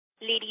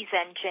Ladies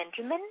and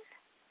gentlemen,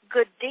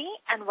 good day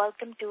and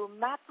welcome to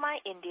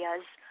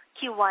MapMyIndia's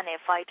Q1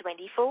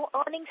 FY2024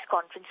 earnings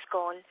conference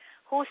call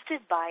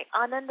hosted by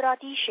Anand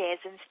Rathi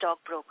Shares and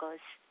Stock Brokers.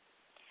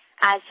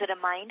 As a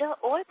reminder,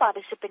 all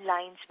participant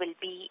lines will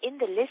be in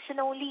the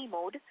listen-only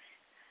mode,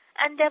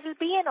 and there will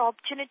be an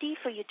opportunity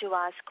for you to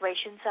ask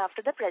questions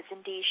after the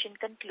presentation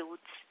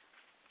concludes.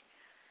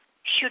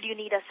 Should you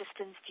need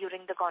assistance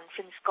during the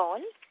conference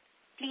call,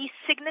 please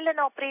signal an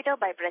operator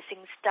by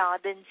pressing star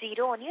then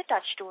 0 on your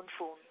touchtone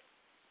phone.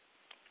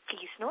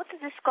 Please note that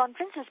this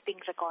conference is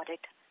being recorded.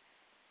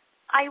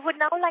 I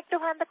would now like to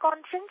hand the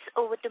conference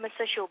over to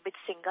Mr. Shobit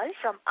Singhal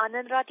from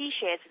Anand Rathi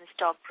Shares and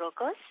Stock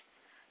Brokers.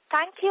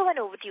 Thank you, and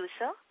over to you,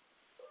 sir.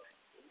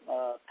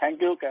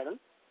 Thank you, Carol.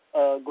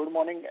 Good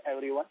morning,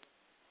 everyone.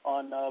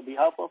 On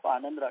behalf of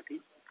Anand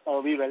Rathi,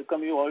 we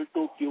welcome you all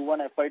to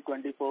Q1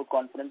 FY24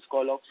 conference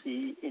call of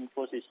CE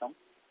Infosystems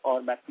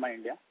or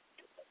MapMyIndia.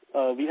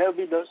 We have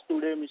with us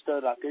today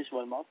Mr. Rakesh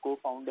Verma,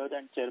 co-founder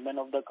and chairman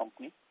of the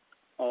company,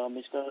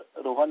 Mr.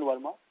 Rohan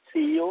Verma,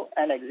 CEO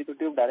and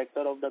executive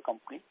director of the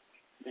company,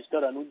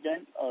 Mr. Anuj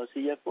Jain,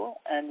 CFO,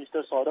 and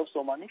Mr. Saurabh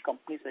Somani,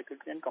 company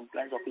secretary and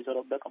compliance officer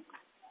of the company.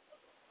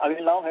 I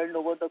will now hand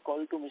over the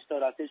call to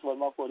Mr. Rakesh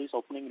Verma for his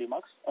opening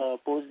remarks.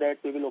 Post that,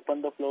 we will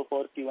open the floor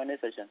for Q&A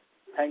session.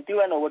 Thank you,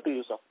 and over to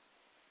you, sir.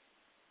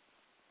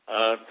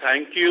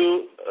 Thank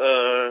you,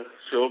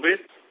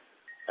 Shobit.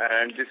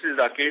 And this is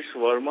Rakesh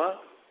Verma.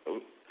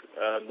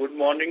 Good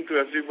morning to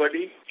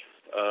everybody.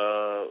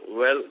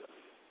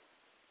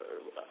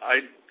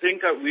 I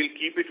think we'll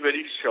keep it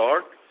very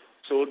short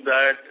so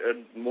that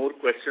more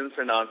questions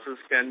and answers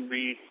can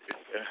be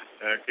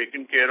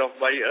taken care of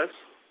by us.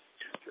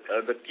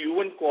 The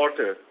Q1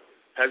 quarter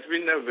has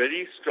been a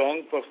very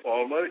strong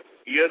performer.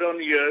 Year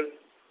on year,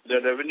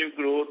 the revenue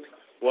growth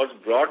was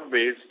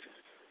broad-based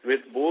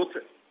with both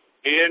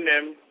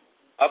A&M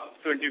up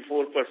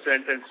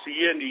 24% and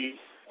C&E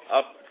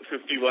up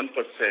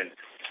 51%.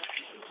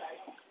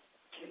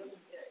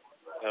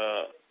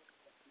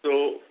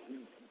 So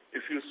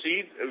if you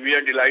see, we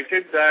are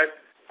delighted that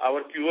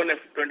our Q1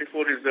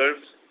 F24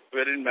 results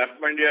wherein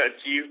MapMyIndia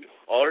achieved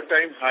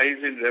all-time highs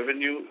in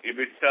revenue,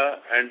 EBITDA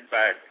and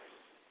PAT.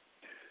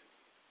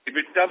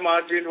 EBITDA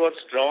margin was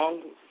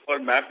strong for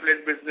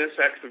map-led business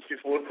at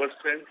 54%.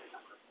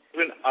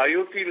 When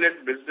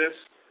IoT-led business,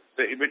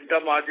 the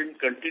EBITDA margin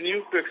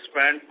continued to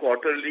expand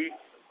quarterly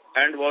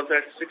and was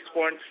at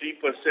 6.3%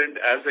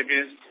 as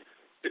against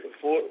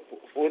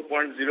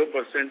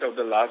 4.0% of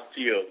the last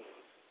year.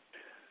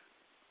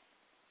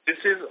 This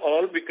is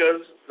all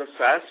because the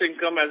SaaS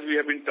income, as we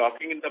have been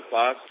talking in the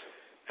past,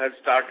 has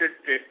started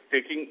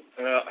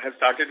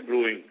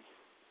growing.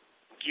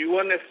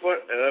 Q1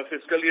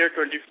 fiscal year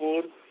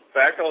 24,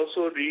 PAT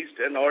also reached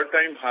an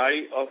all-time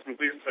high of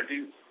rupees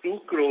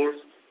 32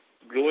 crores,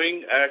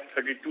 growing at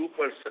 32.2%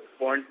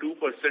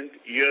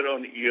 year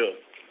on year.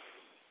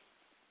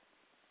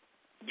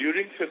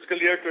 During fiscal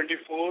year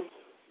 24,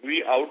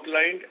 we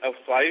outlined a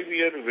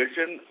 5-year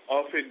vision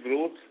of a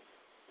growth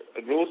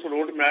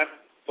roadmap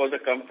for the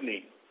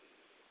company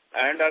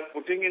and are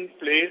putting in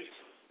place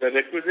the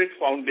requisite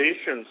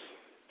foundations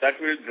that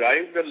will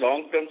drive the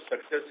long-term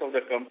success of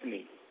the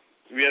company.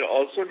 We are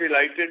also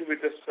delighted with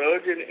the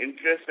surge in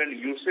interest and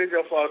usage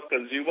of our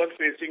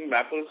consumer-facing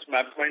Mappls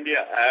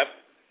MapMyIndia app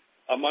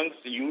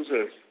amongst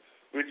users,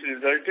 which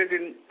resulted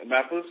in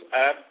Mappls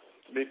app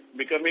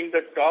becoming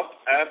the top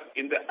app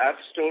in the App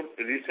Store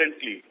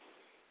recently.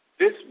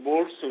 This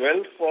bodes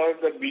well for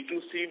the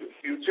B2C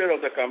future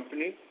of the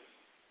company,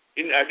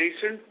 in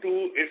addition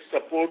to its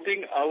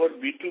supporting our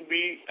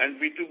B2B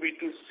and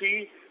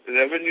B2B2C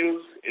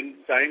revenues in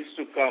times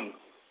to come,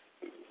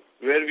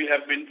 where we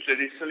have been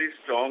traditionally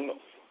strong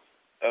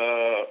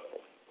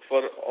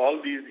for all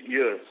these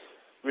years.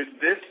 With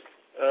this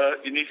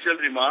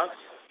initial remarks,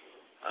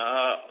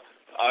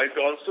 I would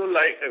also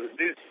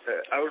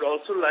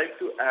like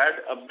to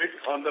add a bit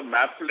on the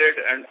map-led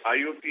and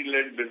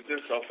IoT-led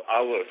business of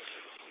ours.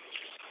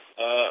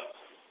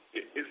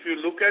 If you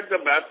look at the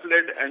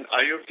map-led and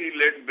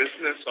IoT-led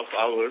business of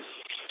ours,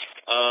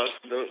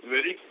 the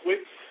very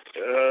quick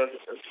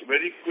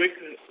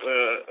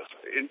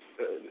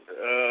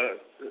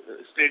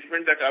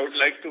statement that I would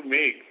like to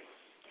make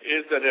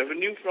is the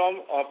revenue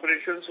from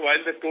operations.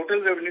 While the total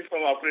revenue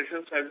from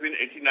operations has been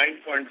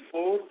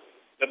 89.4,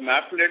 the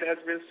map-led has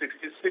been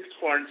 66.6,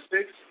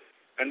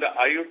 and the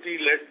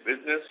IoT-led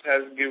business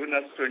has given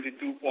us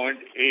 22.8.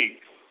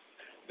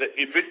 The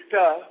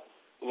EBITDA,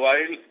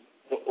 while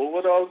the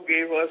overall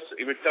gave us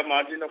EBITDA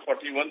margin of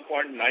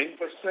 41.9%.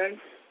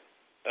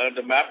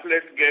 The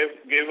map-led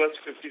gave us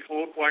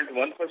 54.1%,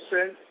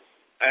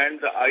 and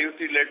the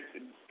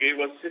IoT-led gave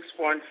us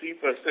 6.3%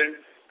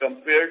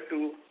 compared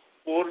to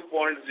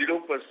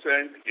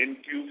 4.0% in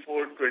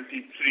Q4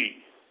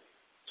 23.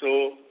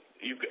 So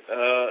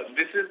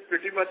this is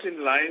pretty much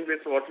in line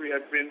with what we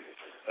have been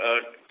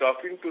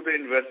talking to the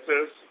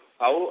investors,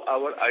 how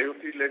our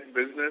IoT-led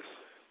business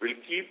will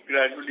keep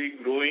gradually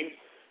growing,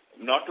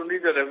 not only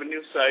the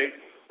revenue side,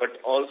 but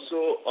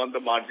also on the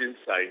margin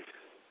side.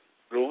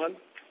 Rohan,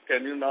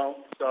 can you now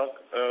talk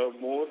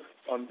more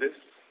on this?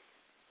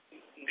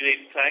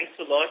 Great. Thanks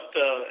a lot,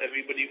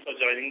 everybody, for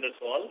joining the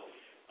call.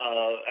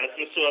 As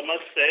Mr. Verma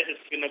said,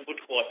 it's been a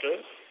good quarter.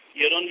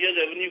 Year-on-year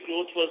revenue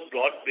growth was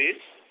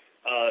broad-based.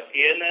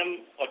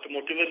 A&M,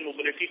 Automotive and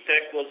Mobility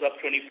Tech, was up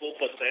 24%,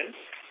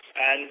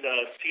 and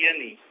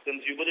CNE,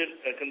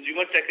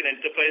 Consumer Tech and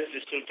Enterprise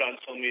Digital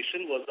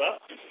Transformation, was up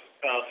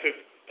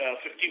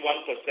 51%.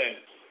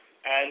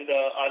 And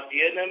our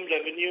A&M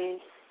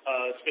revenue,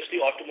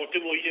 especially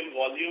automotive OEM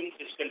volume,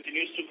 this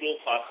continues to grow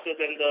faster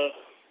than the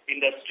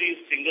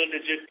industry's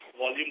single-digit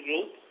volume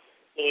growth.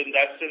 So in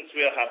that sense,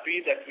 we are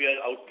happy that we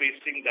are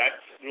outpacing that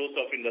growth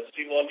of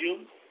industry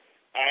volume.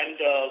 And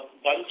a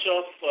bunch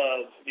of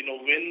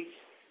wins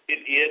in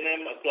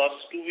A&M across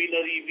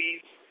two-wheeler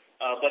EVs.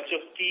 A bunch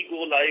of key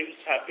go-lives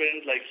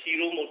happened, like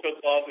Hero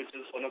MotoCorp, which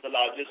is one of the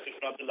largest, if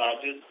not the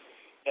largest,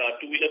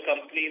 two-wheeler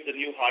company. The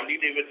new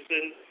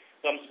Harley-Davidson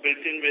comes built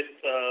in with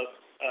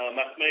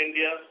MapMy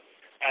India,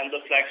 and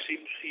the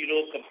flagship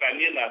Hero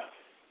companion app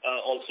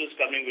also is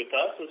coming with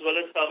us, as well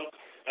as some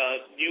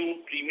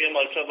new premium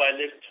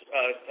ultraviolet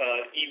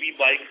EV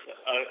bikes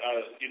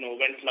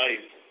went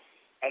live.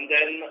 And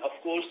then, of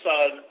course,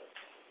 our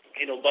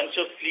bunch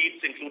of fleets,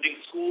 including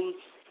schools,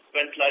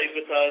 went live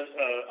with our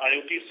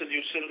IoT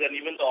solutions, and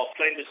even the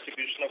offline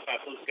distribution of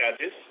Apple's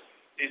gadgets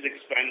is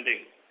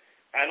expanding.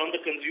 And on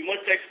the consumer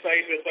tech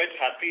side, we're quite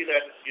happy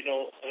that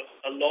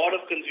a lot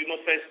of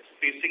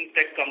consumer-facing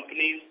tech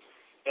companies,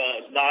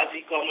 large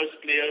e-commerce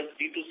players,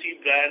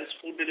 D2C brands,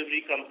 food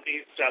delivery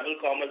companies, travel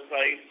commerce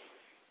sites,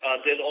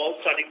 they're all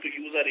starting to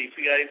use our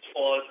APIs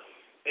for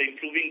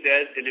improving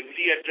their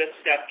delivery address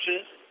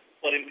capture,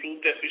 for improved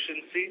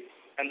efficiency,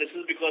 and this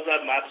is because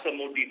our maps are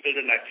more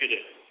detailed and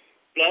accurate.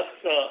 Plus,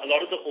 a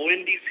lot of the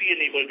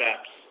ONDC-enabled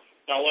apps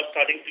now are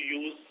starting to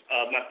use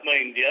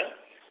MapMy India,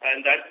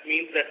 and that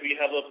means that we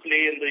have a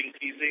play in the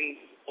increasing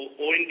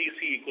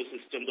ONDC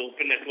ecosystem, the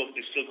Open Network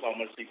Digital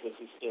Commerce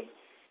ecosystem,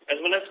 as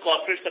well as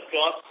corporates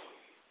across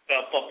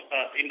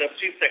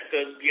industry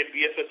sectors, be it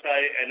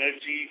BFSI,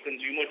 energy,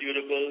 consumer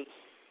durables.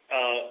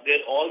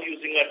 They're all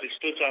using our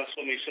digital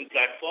transformation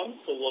platform,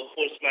 so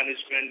workforce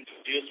management,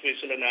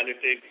 geospatial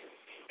analytics,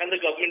 and the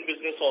government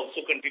business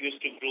also continues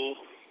to grow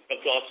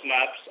across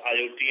maps,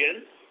 IoT, and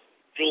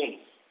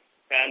drones.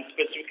 And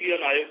specifically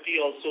on IoT,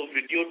 also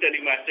video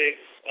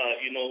telematics,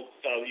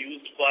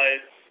 used by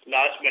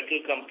large metal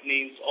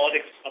companies, or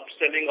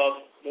upselling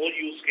of more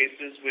use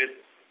cases with,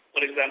 for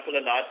example,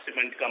 a large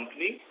cement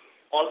company.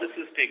 All this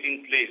is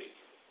taking place.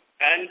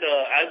 And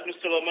as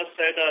Mr. Verma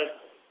said,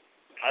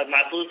 our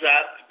Mapples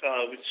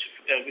app,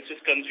 which is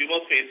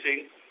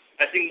consumer-facing,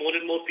 I think more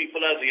and more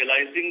people are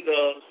realizing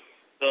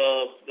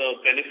the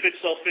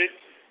benefits of it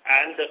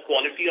and the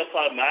quality of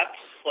our maps.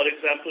 For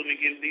example, we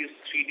give these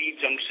 3D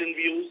junction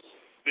views,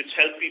 which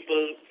help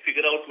people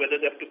figure out whether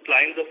they have to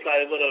climb the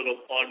flyover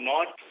or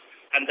not,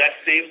 and that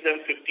saves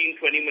them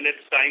 15-20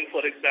 minutes time,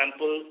 for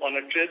example, on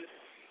a trip,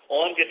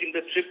 or getting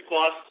the trip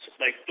costs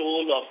like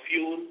toll or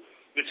fuel,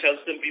 which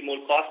helps them be more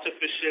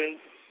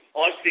cost-efficient,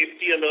 or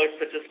safety alerts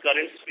such as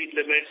current speed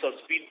limits or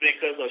speed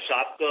breakers or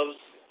sharp curves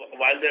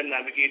while they're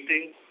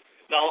navigating.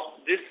 Now,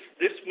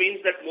 this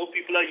means that more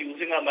people are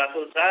using our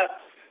Mapples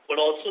app, but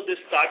also this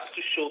starts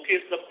to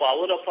showcase the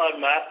power of our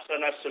maps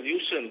and our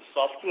solutions,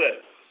 software,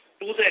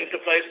 to the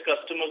enterprise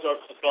customers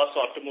across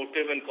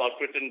automotive and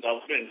corporate and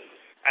government.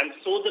 And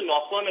so the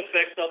knock-on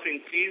effect of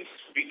increased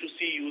B2C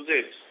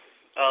usage,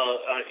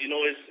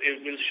 it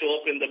will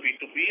show up in the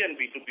B2B and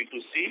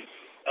B2B2C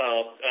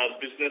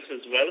business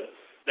as well.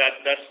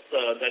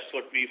 That's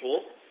what we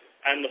hope.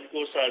 And of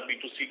course, our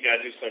B2C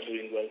gadgets are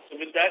doing well. So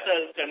with that,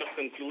 I'll kind of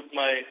conclude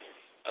my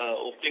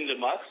opening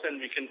remarks, and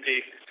we can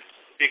take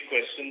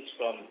questions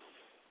from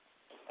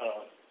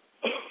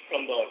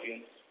the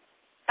audience.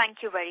 Thank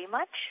you very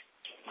much.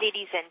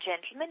 Ladies and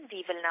gentlemen,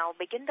 we will now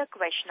begin the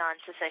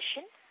question-answer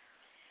session.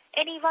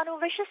 Anyone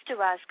who wishes to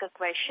ask a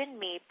question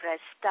may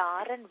press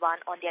star and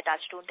 1 on their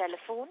touchtone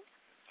telephone.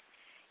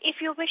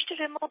 If you wish to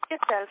remove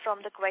yourself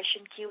from the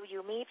question queue,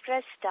 you may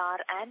press star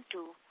and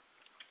 2.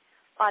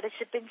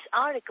 Participants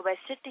are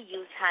requested to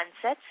use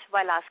handsets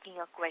while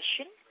asking a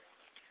question.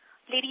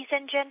 Ladies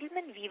and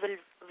gentlemen, we will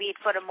wait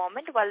for a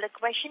moment while the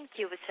question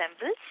queue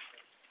assembles.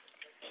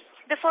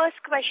 The first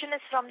question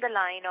is from the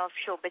line of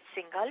Shobit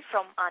Singhal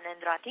from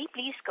Anand Rathi.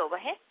 Please go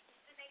ahead.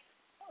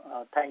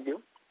 Thank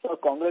you. So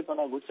congrats on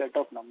a good set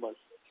of numbers.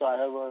 So I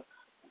have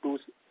 2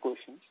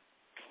 questions.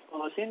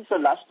 Since the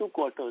last 2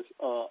 quarters,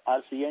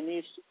 our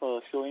CNE is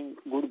showing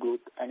good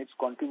growth and its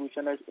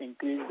contribution has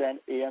increased than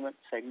AM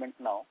segment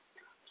now.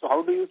 So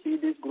how do you see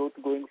this growth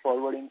going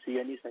forward in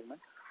CNE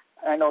segment?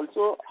 And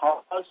also,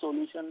 how our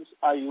solutions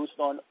are used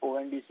on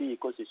ONDC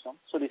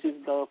ecosystem? So this is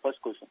the first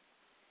question.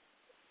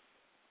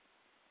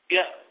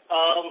 Yeah.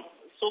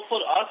 So for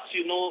us,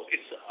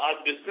 it's our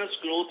business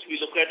growth. We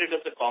look at it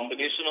as a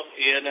combination of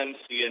A&M and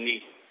CNE.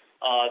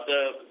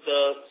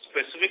 The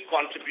specific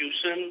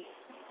contribution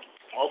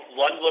of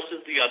one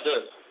versus the other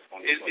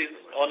is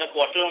on a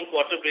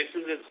quarter-on-quarter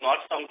basis. It's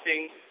not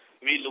something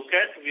we look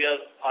at.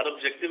 Our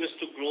objective is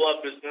to grow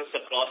our business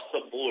across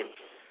the board.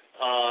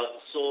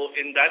 So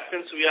in that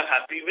sense, we are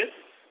happy with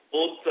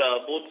both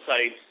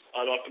sides,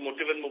 our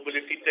automotive and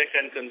mobility tech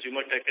and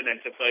consumer tech and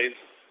enterprise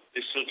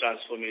digital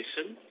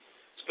transformation.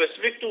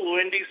 Specific to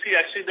ONDC,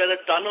 actually there are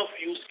a ton of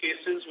use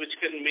cases which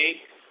can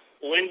make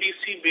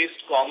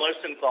ONDC-based commerce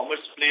and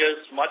commerce players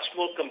much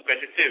more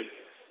competitive,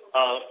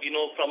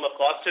 from a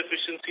cost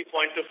efficiency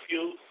point of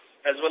view,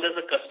 as well as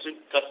a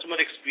customer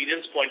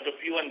experience point of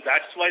view, and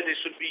that's why they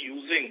should be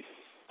using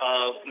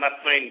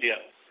MapMyIndia.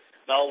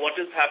 Now, what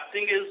is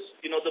happening is,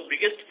 the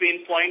biggest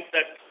pain point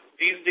that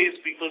these days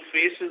people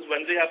face is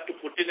when they have to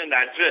put in an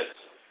address,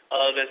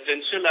 a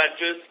residential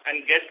address,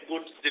 and get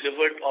goods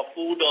delivered or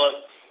food or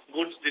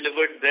goods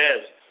delivered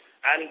there.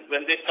 And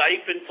when they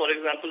type in, for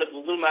example, a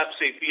Google Maps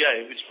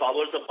API, which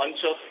powers a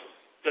bunch of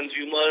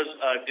consumer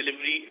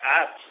delivery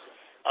apps,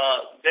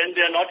 then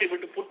they are not able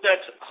to put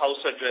that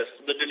house address.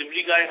 The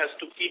delivery guy has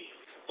to keep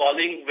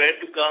calling where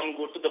to come,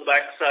 go to the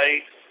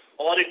backside,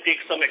 or it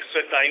takes some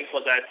extra time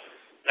for that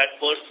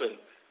person.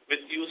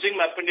 With using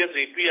MapIndia's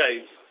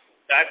APIs,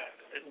 that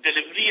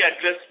delivery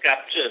address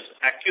captures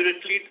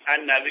accurately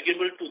and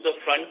navigable to the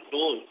front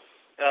door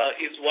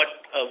is what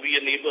we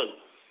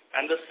enable.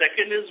 And the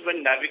second is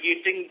when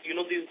navigating,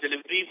 these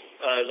delivery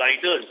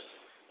riders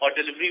or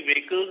delivery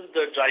vehicles,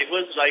 the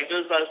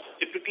riders are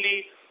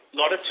typically, a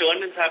lot of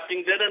churn is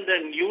happening there and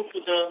they're new to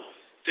the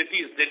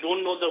cities. They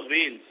don't know the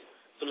ways.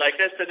 So like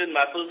I said in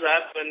Mapple's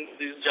app, when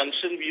these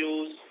junction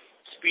views,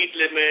 speed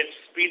limits,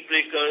 speed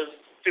breakers,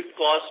 trip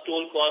cost,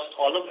 toll cost,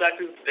 all of that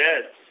is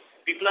there.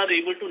 People are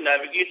able to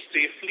navigate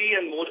safely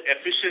and more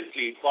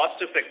efficiently, cost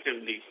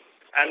effectively.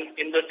 And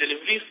in the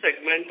delivery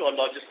segment or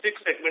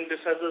logistics segment, this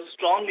has a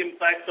strong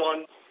impact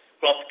on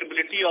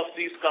profitability of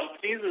these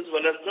companies as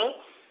well as the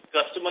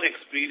customer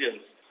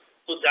experience.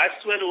 So that's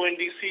where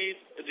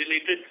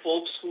ONDC-related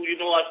folks who,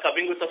 are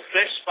coming with a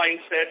fresh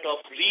mindset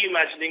of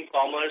reimagining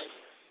commerce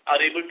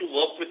are able to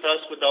work with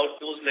us without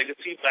those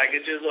legacy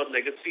baggages or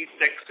legacy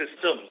tech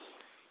systems.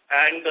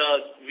 And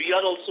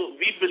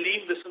we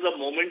believe this is a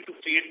moment to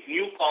create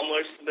new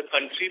commerce in the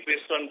country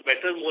based on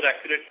better, more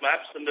accurate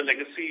maps than the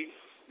legacy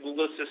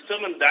Google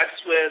system, and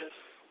that's where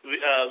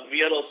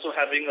we are also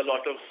having a lot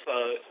of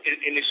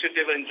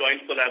initiative and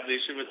joint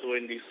collaboration with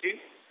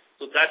ONDC.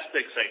 So that's the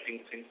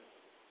exciting thing.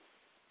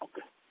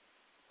 Okay.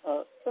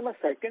 So my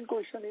second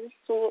question is,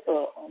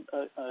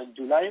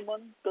 July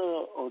month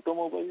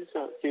automobiles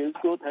sales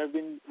growth has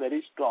been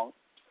very strong.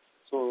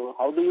 So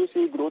how do you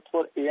see growth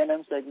for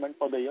A&M segment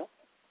for the year?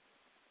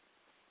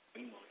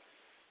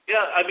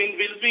 Yeah, I mean,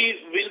 we'll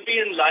be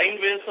in line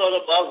with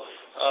or above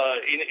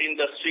in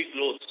industry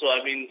growth. So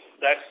I mean,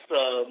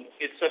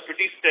 it's a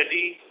pretty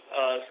steady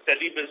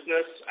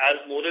business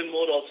as more and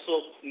more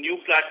also new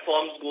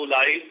platforms go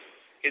live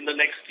in the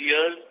next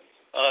year,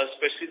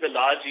 especially the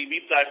large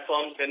EV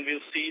platforms. Then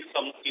we'll see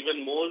some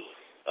even more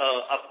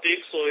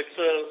uptake. So it's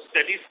a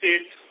steady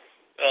state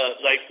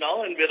right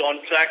now, and we're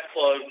on track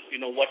for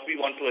what we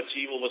want to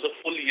achieve over the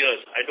full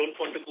year. I don't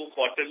want to go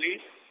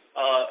quarterly.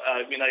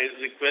 I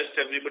request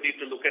everybody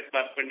to look at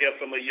MapIndia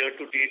from a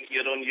year-to-date,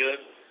 year-on-year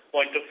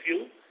point of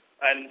view,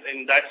 and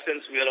in that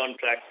sense, we are on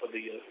track for the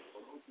year.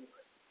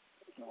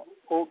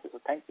 Okay,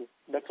 thank you.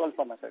 That's all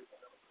from my side.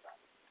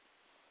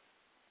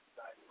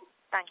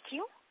 Thank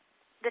you.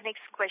 The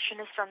next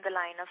question is from the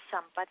line of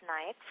Sampath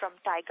Nayak from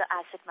Tiger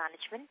Asset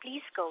Management.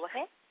 Please go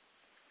ahead.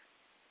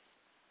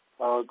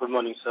 Good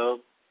morning, sir.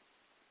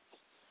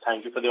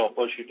 Thank you for the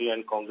opportunity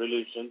and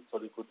congratulations for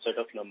the good set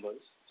of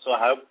numbers. So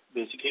I have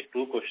basically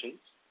two questions.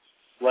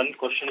 One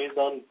question is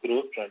on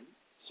growth trend.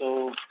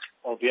 So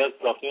we are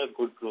talking of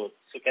good growth.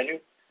 So can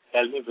you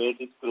tell me where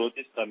this growth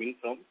is coming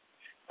from,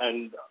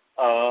 and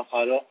how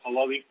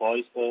are we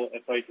poised for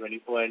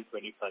FY24 and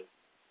 25?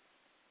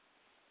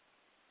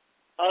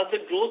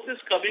 The growth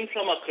is coming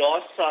from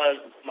across our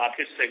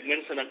market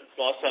segments and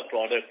across our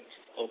products.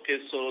 Okay,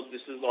 so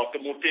this is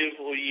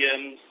automotive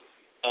OEMs,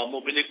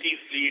 mobility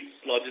fleets,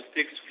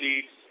 logistics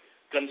fleets,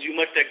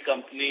 consumer tech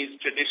companies,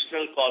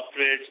 traditional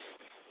corporates,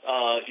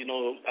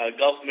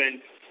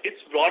 government. It's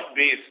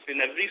broad-based.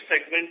 In every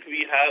segment,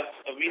 we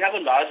have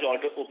a large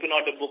open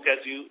order book.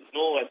 As you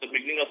know, at the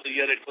beginning of the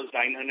year, it was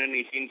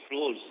 918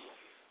 crores.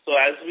 So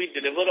as we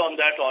deliver on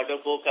that order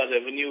book, our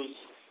revenues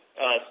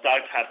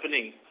start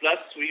happening.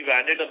 Plus, we've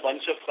added a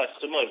bunch of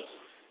customers.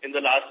 In the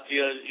last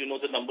year,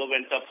 the number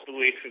went up to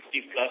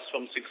 850 plus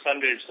from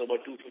 600, so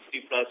about 250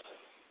 plus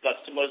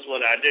customers were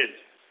added.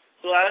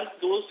 So as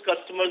those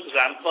customers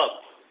ramp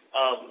up,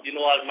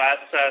 our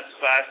mass as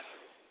fast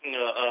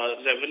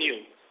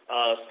revenue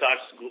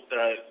starts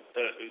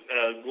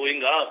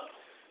going up.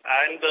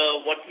 And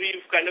what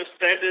we've kind of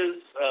said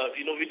is,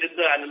 we did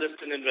the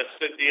analyst and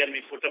investor day and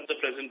we put up the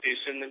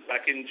presentation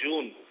back in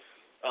June.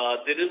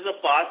 There is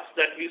a path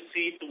that we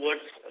see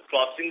towards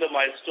crossing the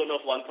milestone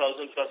of 1,000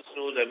 plus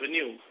crore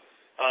revenue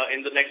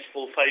in the next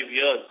 4-5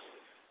 years.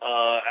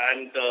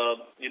 And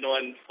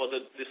for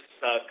this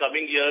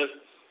coming year,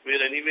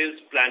 we're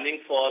anyways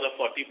planning for a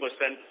 40%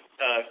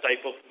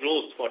 type of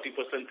growth,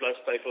 40% plus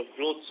type of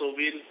growth. So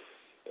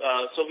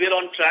we're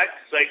on track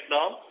right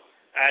now,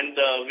 and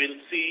we'll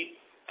see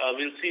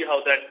how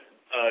that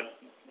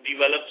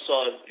develops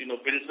or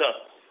builds up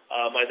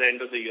by the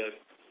end of the year.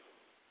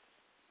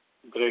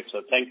 Great,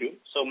 sir. Thank you.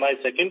 So my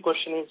second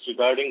question is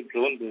regarding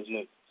drone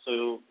business.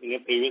 So in your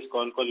previous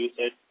call, you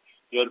said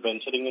you are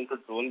venturing into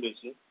drone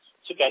business.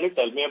 So can you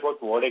tell me about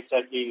what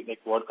exactly,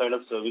 like what kind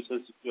of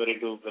services you're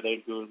into, whether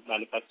into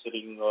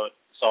manufacturing or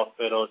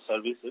software or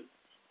services,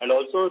 and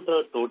also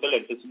the total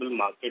addressable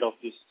market of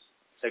this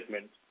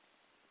segment?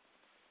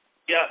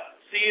 Yeah.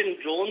 See, in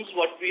drones,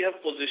 what we have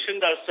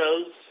positioned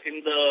ourselves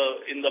in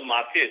the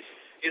market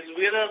is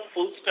we're a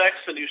full stack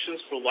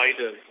solutions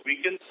provider.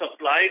 We can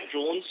supply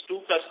drones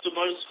to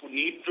customers who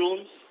need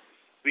drones.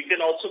 We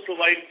can also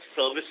provide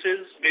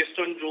services based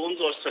on drones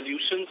or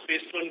solutions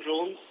based on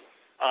drones,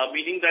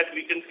 meaning that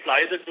we can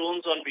fly the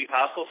drones on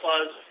behalf of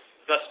our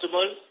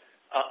customers,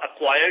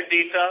 acquire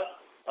data,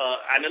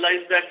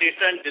 analyze that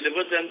data, and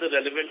deliver them the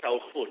relevant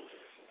output.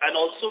 And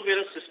also,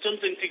 we're a systems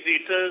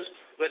integrator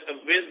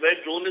where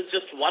drone is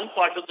just one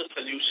part of the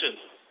solution.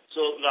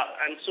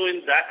 So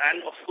in that,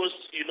 and of course,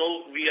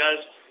 we are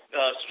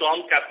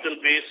strong capital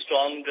base,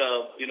 strong,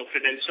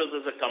 credentials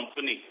as a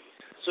company.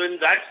 So in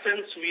that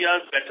sense, we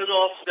are better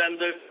off than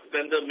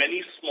the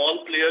many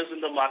small players in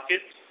the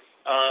market,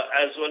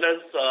 as well as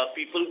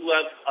people who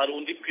are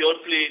only pure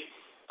play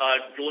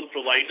drone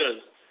providers,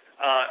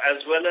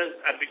 as well as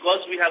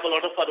because we have a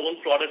lot of our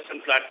own products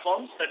and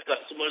platforms that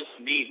customers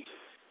need.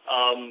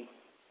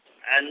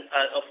 And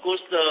of course,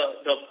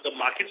 the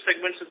market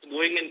segments it's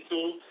going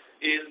into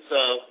is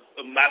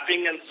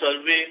mapping and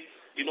survey.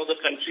 The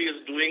country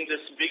is doing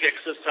this big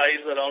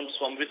exercise around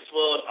Swamvitva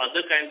or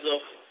other kinds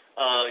of,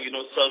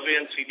 survey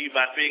and 3D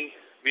mapping.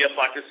 We are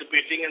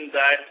participating in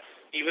that,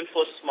 even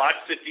for smart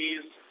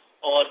cities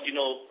or,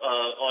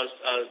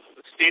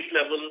 state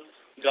level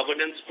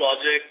governance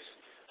projects.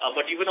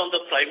 But even on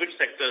the private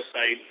sector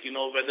side,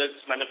 whether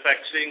it's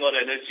manufacturing or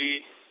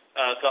energy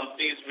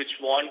companies which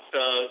want,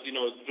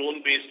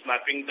 drone-based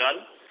mapping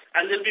done.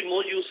 And there'll be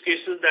more use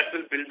cases that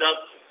will build up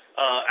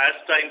as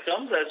time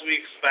comes, as we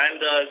expand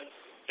our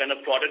kind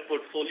of product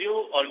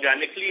portfolio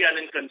organically and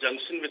in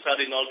conjunction with our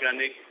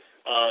inorganic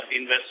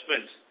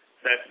investments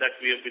that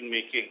we have been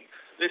making.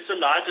 It's a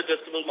large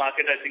addressable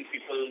market. I think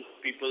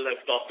people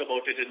have talked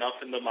about it enough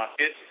in the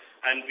market,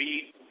 and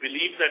we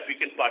believe that we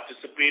can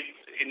participate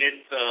in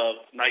it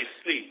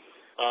nicely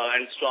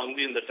and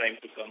strongly in the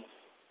time to come.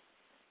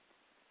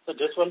 So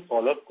just one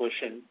follow-up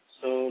question.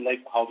 So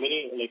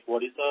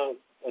what is the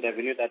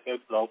revenue that we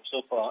have clocked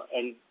so far,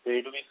 and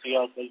where do we see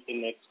ourselves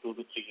in next 2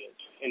 to 3 years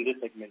in this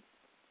segment?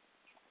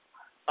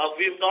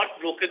 We've not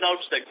broken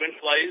out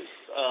segment-wise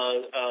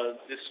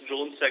this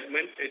drone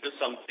segment. It is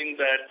something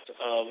that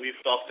we've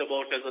talked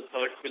about as a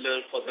third pillar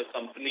for the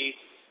company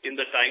in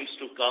the times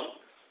to come.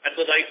 At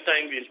the right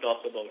time, we'll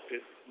talk about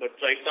it. But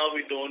right now,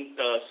 we don't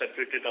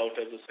separate it out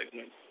as a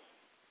segment.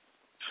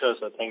 Sure,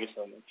 sir. Thank you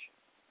so much.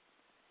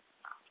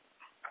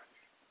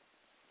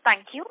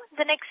 Thank you.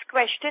 The next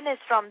question is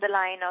from the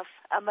line of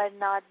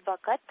Amarnath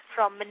Bhakat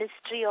from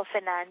Ministry of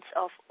Finance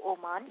of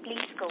Oman.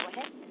 Please go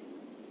ahead.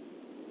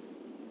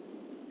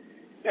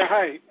 Yeah,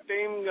 hi.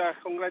 Team,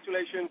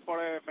 congratulations for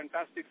a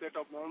fantastic set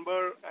of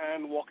numbers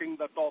and walking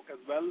the talk as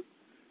well.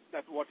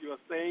 That what you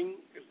are saying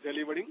is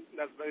delivering.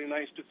 That's very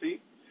nice to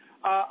see.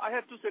 I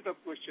have two set of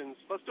questions.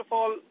 First of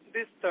all,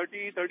 this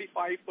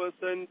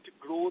 30-35%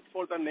 growth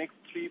for the next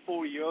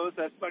 3-4 years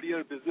as per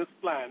your business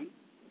plan,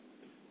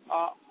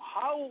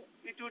 how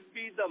it would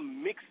be the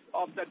mix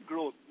of that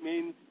growth?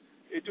 Means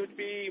it would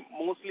be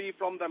mostly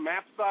from the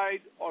map side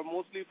or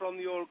mostly from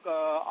your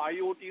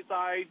IoT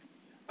side.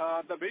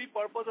 The very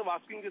purpose of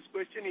asking this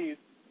question is,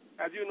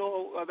 as you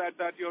know,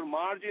 that your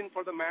margin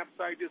for the map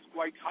side is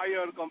quite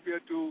higher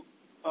compared to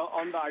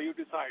on the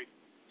IoT side.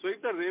 So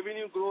if the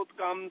revenue growth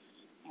comes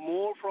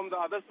more from the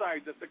other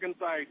side, the second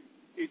side,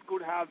 it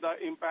could have the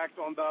impact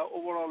on the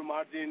overall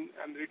margin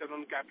and return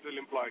on capital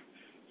employed.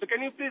 So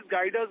can you please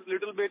guide us a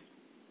little bit,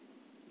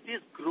 this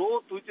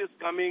growth which is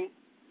coming,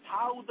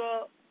 how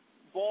the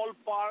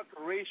ballpark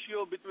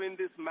ratio between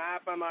this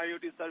map and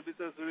IoT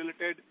services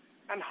related,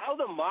 and how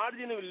the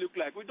margin will look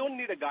like? We don't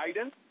need a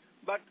guidance,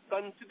 but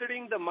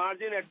considering the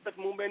margin at that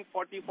moment,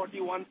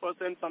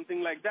 40-41%,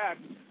 something like that,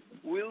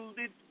 will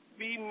it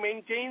be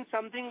maintained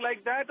something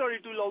like that, or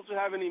it will also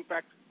have an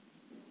impact?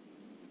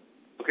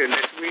 Okay,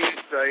 let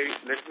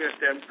me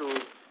attempt to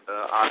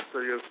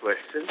answer your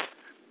question.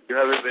 You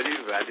have a very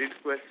valid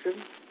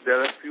question.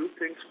 There are a few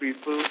things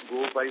people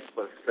go by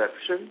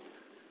perception.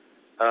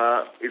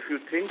 If you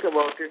think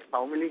about it,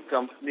 how many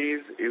companies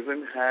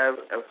even have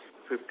a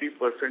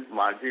 50%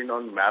 margin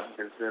on map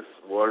business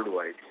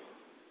worldwide?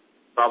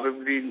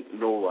 Probably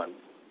no one.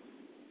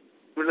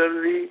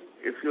 Similarly,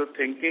 if you're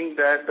thinking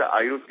that the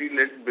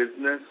IoT-led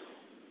business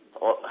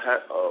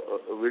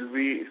will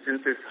be,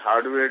 since it's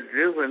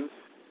hardware-driven,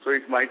 so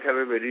it might have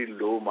a very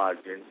low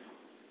margin.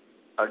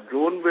 A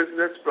drone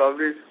business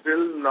probably is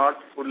still not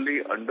fully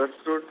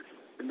understood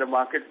in the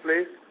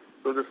marketplace,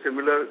 so the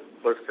similar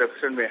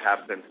perception may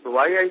happen. So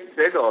why I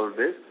said all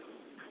this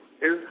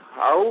is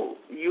how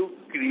you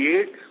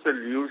create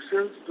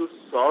solutions to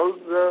solve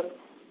the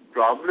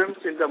problems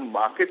in the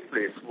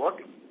marketplace. What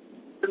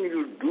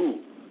you do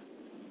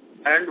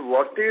and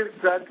what is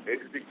that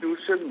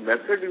execution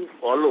method you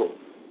follow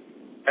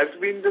has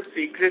been the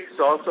secret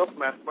sauce of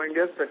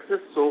MapMyIndia's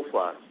success so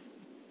far.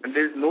 And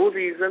there is no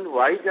reason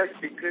why that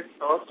secret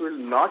sauce will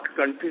not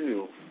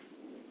continue.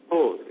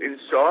 So, in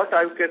short,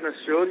 I can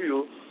assure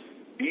you,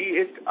 be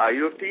it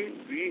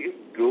IoT, be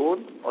it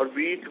drone, or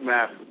be it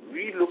map,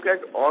 we look at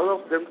all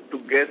of them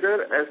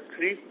together as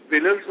three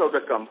pillars of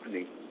the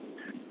company.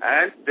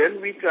 And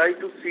then we try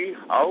to see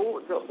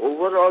how the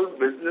overall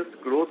business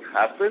growth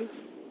happens.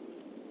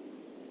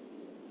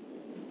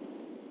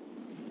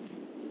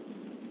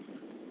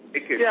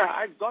 Yeah,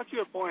 I got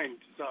your point,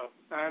 sir.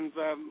 And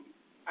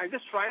I'm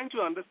just trying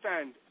to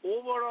understand,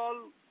 overall,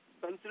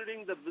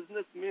 considering the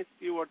business mix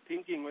you were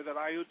thinking, whether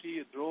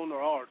IoT, drone,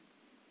 or all,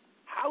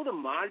 how the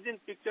margin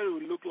picture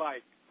will look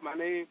like.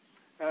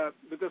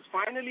 Because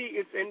finally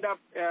it's end up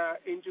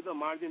into the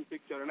margin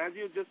picture. And as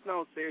you just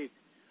now said,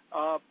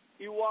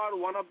 you are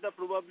one of the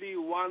probably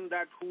one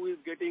that who is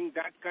getting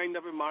that kind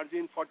of a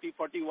margin,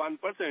 40-41%.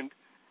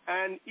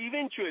 And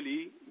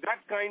eventually,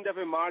 that kind of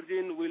a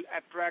margin will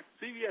attract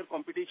severe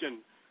competition,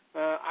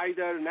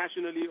 either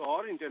nationally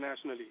or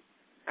internationally.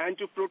 And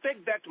to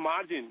protect that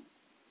margin,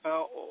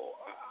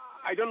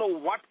 I don't know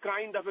what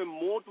kind of a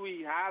moat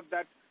we have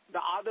that the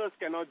others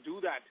cannot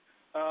do that,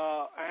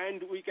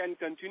 and we can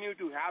continue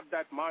to have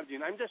that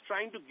margin. I'm just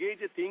trying to gauge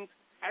a thing.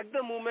 At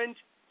the moment,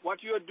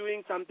 what you are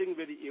doing something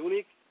very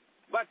unique,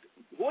 but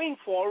going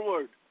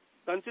forward,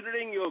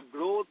 considering your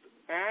growth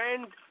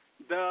and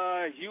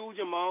the huge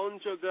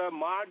amount of the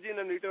margin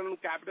and return on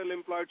capital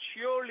employed,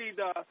 surely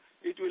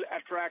it will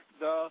attract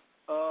the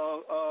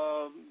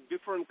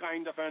different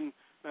kind of an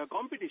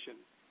competition.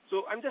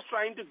 So I'm just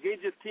trying to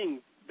gauge a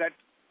thing that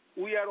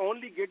we are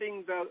only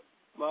getting the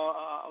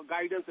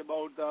guidance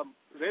about the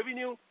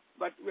revenue,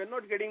 but we're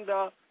not getting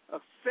the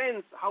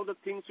sense how the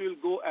things will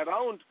go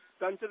around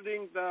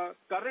considering the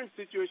current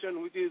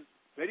situation, which is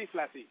very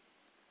flashy.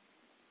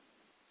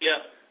 Yeah.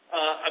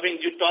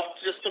 You talked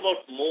just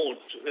about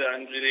moat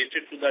and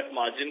related to that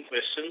margin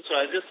question. So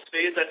I'll just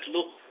say that,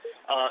 look,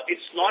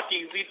 it's not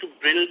easy to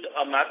build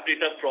a map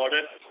data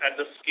product at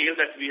the scale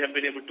that we have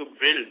been able to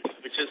build,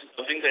 which is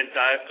covering the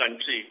entire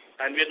country.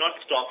 And we're not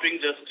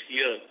stopping just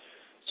here.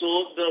 So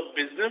the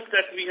business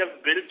that we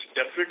have built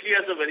definitely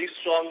has a very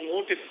strong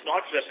moat. It's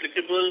not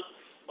replicable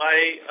by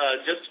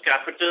just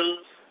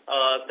capital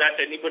that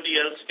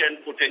anybody else can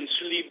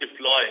potentially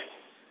deploy.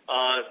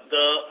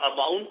 The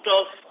amount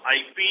of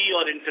IP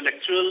or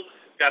intellectual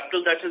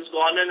capital that has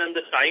gone in and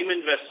the time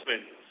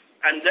investment,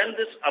 and then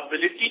this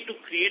ability to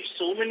create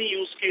so many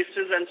use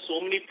cases and so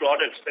many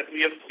products that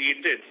we have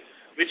created,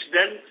 which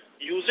then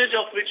usage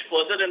of which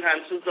further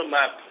enhances the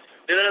map.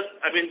 There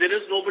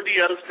is nobody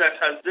else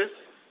that has this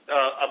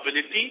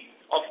ability.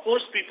 Of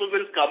course, people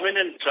will come in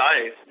and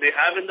try. They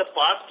have in the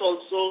past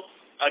also.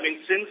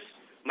 Since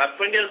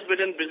MapMyIndia has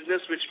been in business,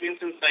 which means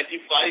since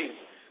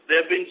 95, there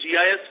have been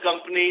GIS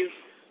companies.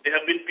 There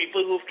have been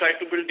people who've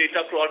tried to build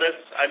data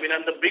products.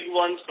 And the big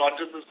ones, not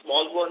just the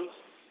small ones,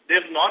 they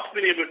have not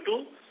been able to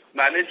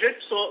manage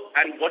it. So,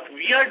 and what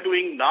we are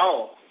doing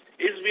now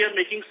is we are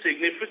making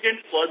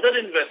significant further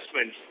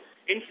investments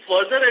in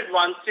further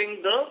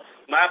advancing the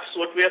maps,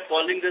 what we are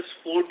calling this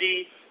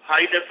 4D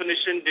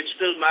high-definition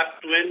digital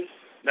map twin.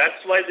 That's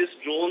why this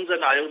drones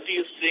and IoT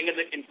is playing an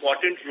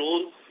important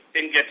role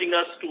in getting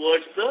us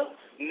towards the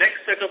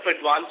next set of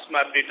advanced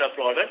map data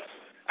products.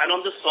 And on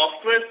the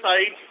software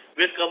side,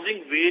 we're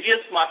covering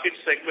various market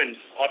segments,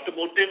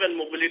 automotive and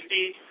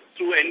mobility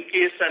through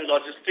Ncase and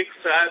logistics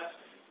SaaS,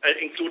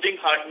 including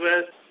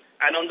hardware,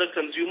 and on the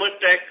consumer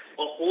tech,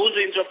 a whole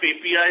range of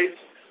APIs,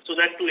 so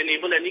that to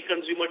enable any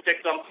consumer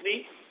tech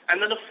company, and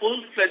then a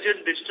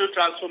full-fledged digital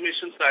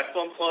transformation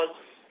platform for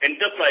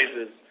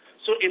enterprises.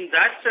 So in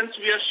that sense,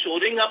 we are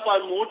shoring up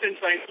our moat and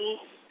trying to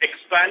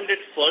expand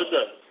it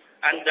further,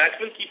 and that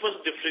will keep us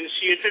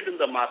differentiated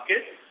in the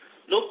market.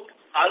 Look,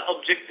 our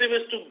objective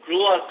is to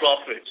grow our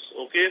profits,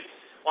 okay?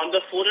 On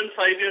the 4 and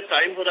 5 year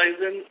time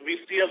horizon, we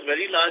see a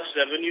very large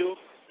revenue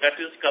that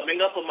is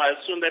coming up, a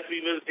milestone that we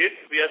will hit.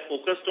 We are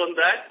focused on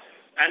that.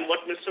 And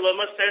what Mr.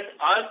 Verma said,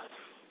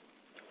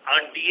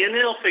 our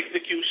DNA of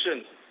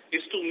execution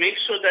is to make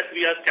sure that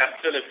we are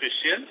capital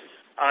efficient.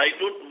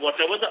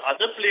 Whatever the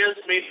other players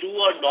may do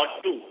or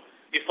not do,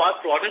 if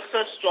our products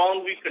are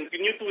strong, we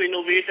continue to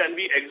innovate and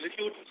we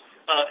execute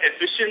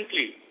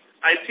efficiently,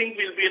 I think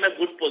we'll be in a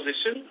good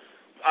position.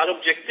 Our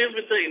objective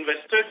with the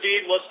investor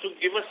day was to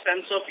give a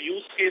sense of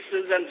use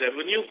cases and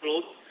revenue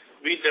growth.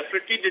 We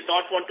definitely did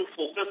not want to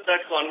focus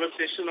that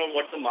conversation on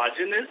what the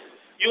margin is.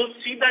 You'll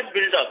see that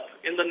build up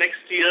in the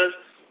next year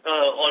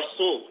or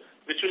so,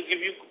 which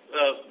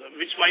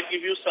might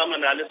give you some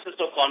analysis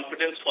or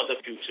confidence for the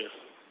future.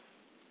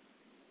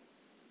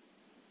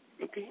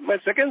 Okay.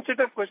 My second set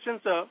of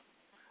questions, sir,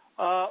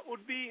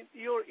 would be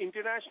your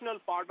international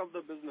part of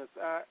the business.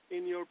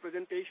 In your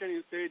presentation,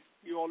 you said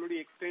you already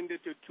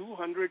extended to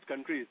 200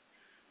 countries.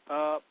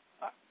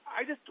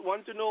 I just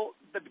want to know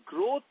the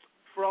growth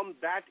from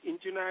that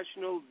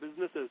international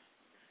businesses,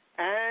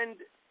 and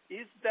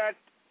is that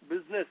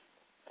business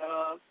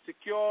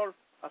secure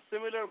a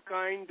similar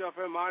kind of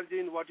a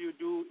margin what you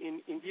do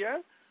in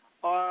India?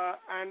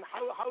 And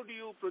how do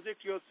you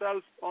project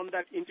yourself on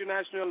that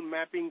international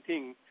mapping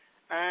thing?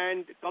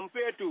 And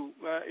compared to,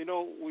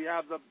 we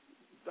have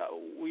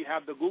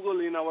the Google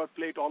in our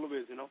plate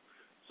always,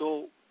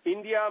 So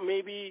India,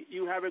 maybe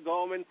you have a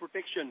government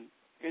protection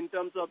in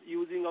terms of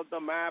using of the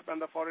map, and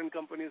the foreign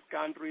companies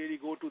can't really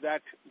go to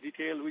that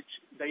detail, which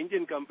the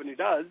Indian company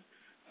does,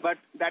 but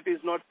that is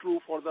not true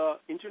for the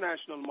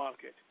international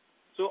market.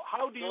 So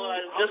how do you... No,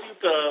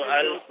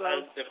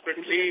 I'll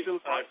definitely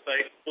try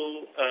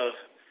to...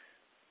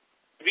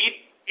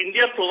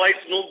 India provides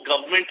no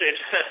government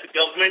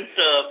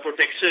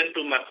protection to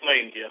MapMy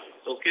India,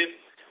 okay?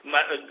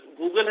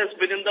 Google has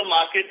been in the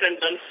market and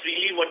done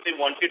freely what they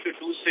wanted to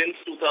do since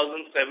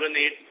 2007-8,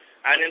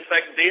 and in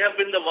fact, they have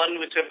been the one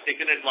which have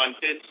taken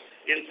advantage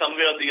in some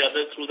way or the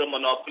other through the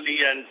monopoly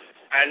and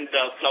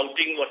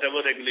flouting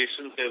whatever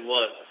regulations there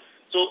were.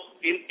 So,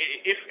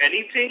 if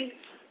anything,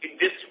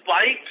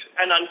 despite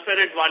an unfair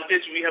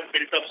advantage, we have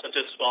built up such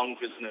a strong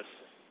business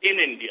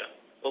in India,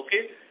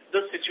 okay?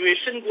 The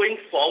situation going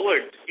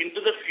forward into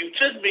the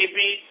future may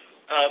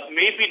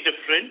be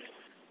different,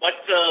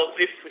 but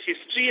if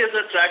history is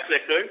a track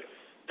record,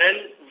 then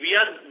we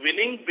are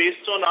winning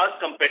based on our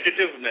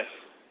competitiveness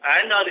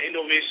and our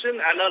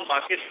innovation and our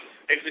market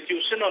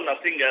execution or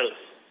nothing else.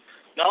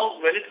 Now,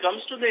 when it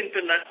comes to the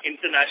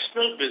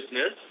international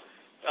business,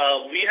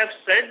 we have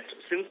said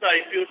since the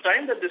IPO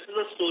time that this is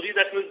a story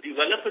that will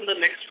develop in the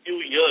next few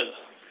years,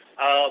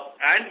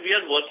 and we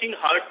are working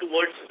hard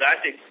towards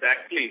that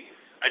exactly.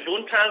 I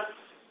don't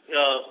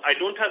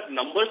have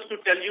numbers to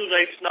tell you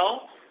right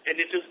now, and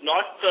it is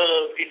not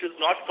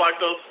part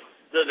of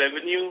the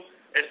revenue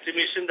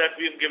estimation that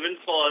we've given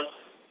for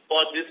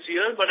this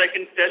year. But I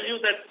can tell you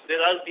that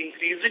there are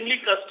increasingly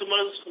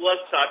customers who are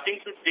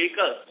starting to take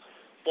us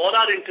for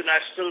our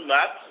international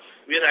maps.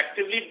 We are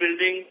actively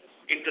building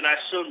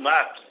international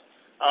maps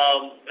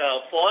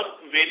for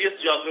various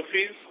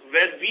geographies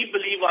where we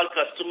believe our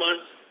customers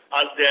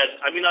are there.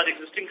 I mean, our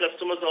existing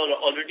customers are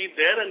already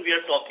there, and we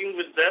are talking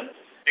with them,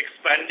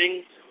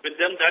 expanding with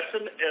them.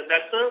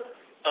 That's a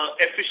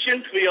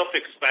efficient way of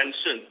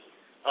expansion.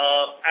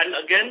 And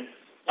again,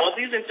 for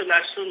these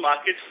international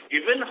markets,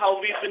 given how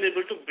we've been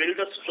able to build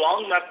a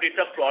strong map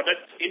data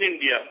product in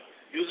India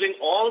using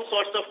all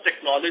sorts of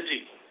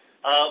technology,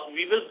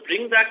 we will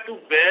bring that to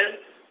bear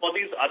for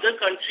these other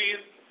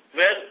countries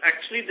where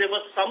actually there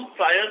was some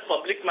prior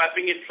public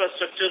mapping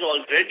infrastructure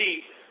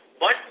already,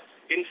 but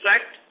in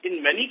fact, in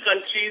many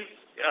countries,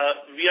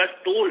 we are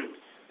told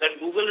that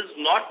Google is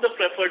not the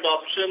preferred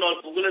option or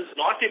Google is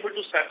not able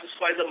to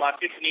satisfy the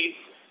market needs.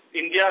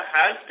 India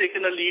has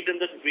taken a lead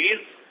in the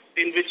ways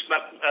in which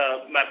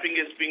mapping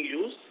is being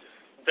used.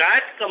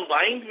 That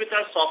combined with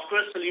our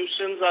software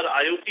solutions, our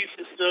IoT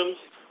systems,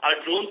 our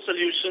drone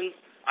solutions,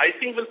 I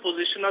think will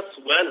position us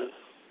well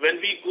when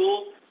we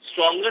go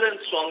stronger and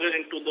stronger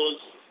into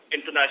those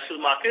international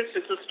markets.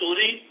 It's a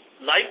story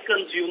like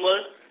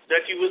consumer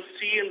that you will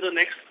see in the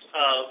next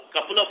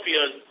couple of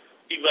years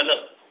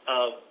develop.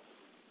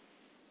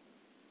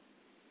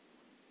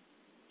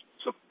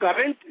 So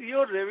current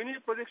your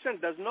revenue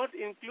projection does not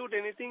include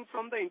anything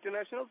from the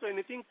international, so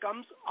anything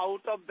comes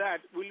out of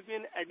that will be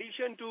in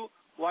addition to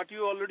what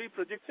you already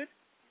projected?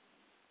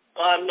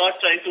 I'm not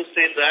trying to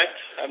say that.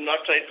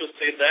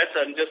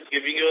 I'm just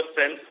giving you a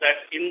sense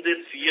that in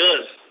this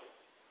years,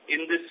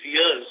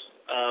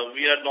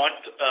 we have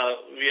not,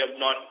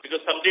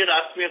 because somebody had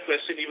asked me a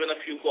question even a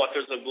few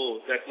quarters ago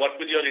that what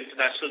will your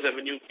international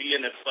revenue be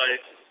in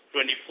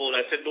FY24?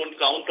 I said, don't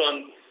count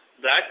on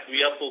that.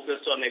 We are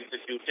focused on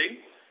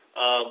executing.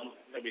 I'm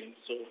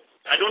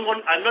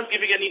not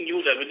giving any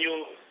new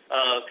revenue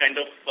kind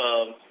of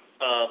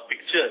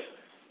picture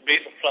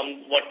based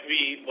from what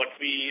we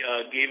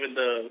gave in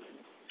the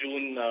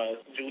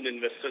June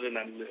investor and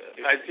analyst.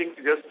 I think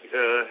just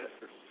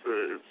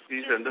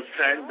please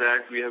understand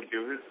that we have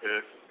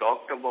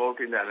talked about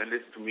in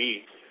analyst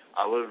meet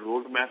our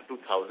roadmap to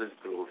 1,000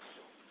 crores.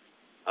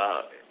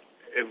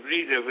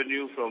 Every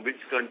revenue from which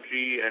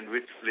country and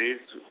which place,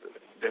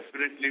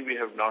 definitely we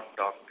have not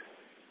talked.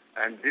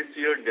 And this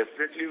year,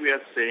 definitely we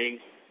are saying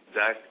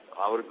that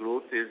our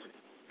growth is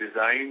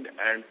designed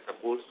and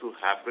supposed to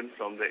happen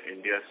from the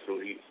India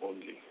story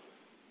only.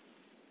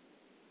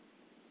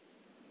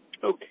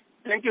 Okay.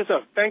 Thank you,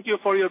 sir. Thank you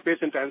for your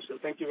patient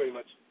answer. Thank you very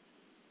much.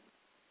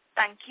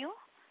 Thank you.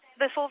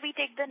 Before we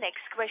take the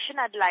next question,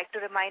 I'd like to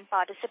remind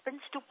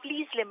participants to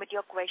please limit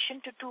your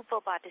question to 2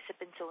 per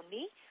participants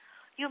only.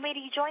 You may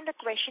rejoin the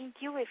question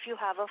queue if you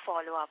have a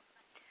follow-up.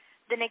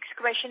 The next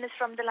question is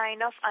from the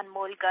line of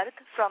Anmol Garg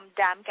from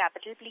DAM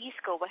Capital. Please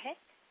go ahead.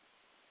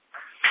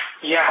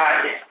 Yeah,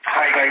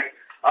 hi guys.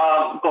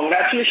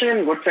 Congratulations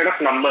on good set of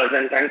numbers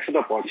and thanks for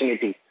the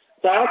opportunity.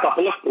 So I have a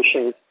couple of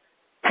questions.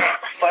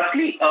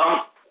 Firstly,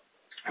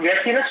 we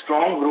have seen a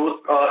strong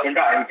growth in the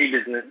IT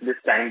business this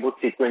time,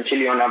 both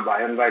sequentially on a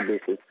Y-on-Y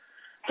basis.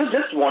 So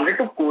just wanted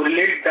to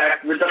correlate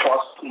that with the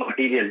cost of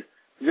material,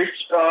 which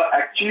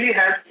actually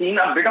has seen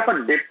a bit of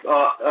a dip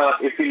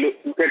if you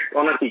look at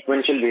on a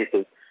sequential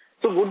basis.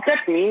 So would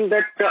that mean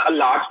that a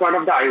large part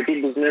of the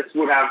IoT business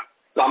would have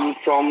come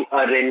from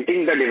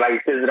renting the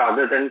devices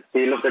rather than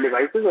sale of the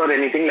devices or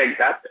anything like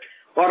that?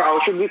 Or how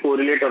should we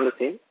correlate on the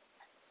same?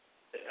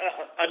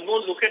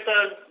 Anmol, look at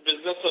our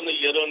business on a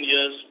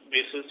year-on-year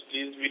basis,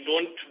 please. We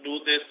don't do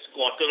this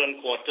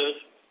quarter-on-quarter.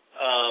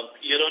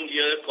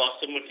 Year-on-year,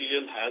 cost of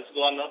material has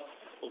gone up,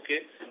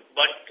 okay?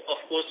 But, of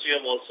course, we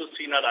have also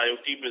seen our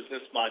IoT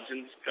business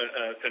margins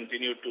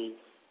continue to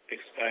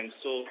expand.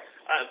 So,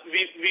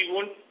 we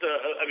won't,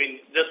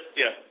 that's...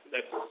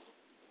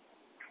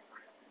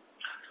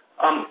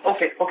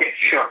 Okay,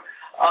 sure.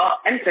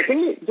 And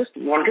secondly, just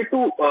wanted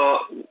to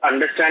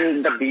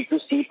understand the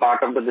B2C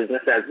part of the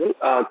business as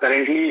well.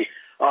 Currently,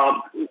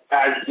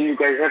 as you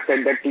guys have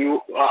said that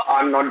you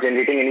are not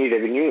generating any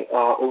revenue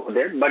over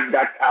there, but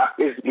that app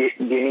is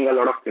gaining a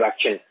lot of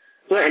traction.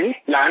 So any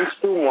plans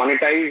to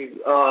monetize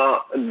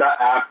the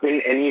app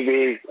in any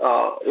ways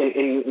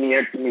in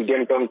near to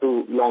medium term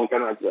to long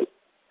term as well?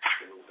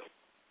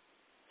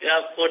 Yeah,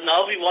 for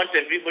now we want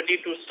everybody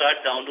to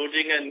start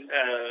downloading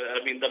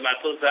the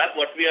Mappls app.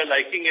 What we are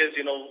liking is,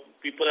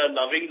 people are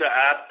loving the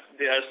app.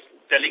 They are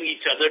telling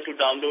each other to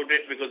download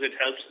it because it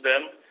helps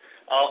them.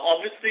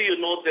 Obviously,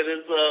 there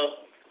is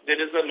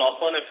a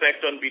knock-on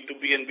effect on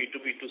B2B and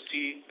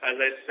B2B2C. As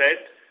I said,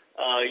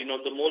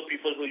 the more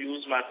people who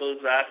use Mappls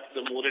app,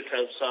 the more it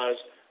helps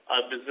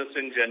our business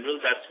in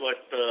general. That's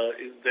what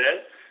is there.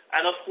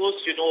 And of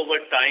course, over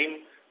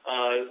time,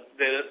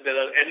 there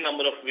are n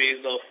number of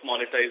ways of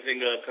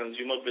monetizing a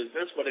consumer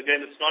business, but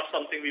again, it's not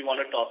something we want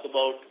to talk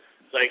about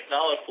right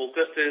now. Our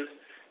focus is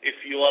if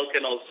you all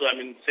can also,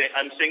 I'm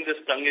saying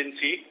this tongue in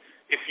cheek,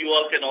 if you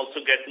all can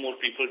also get more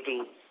people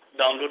to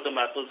download the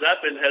Mappls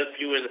app, it'll help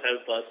you, it'll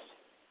help us.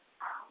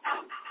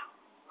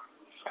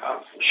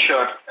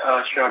 Sure,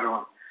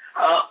 Rohan.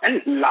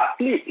 And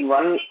lastly,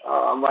 one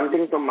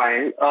thing from my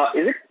end,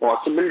 is it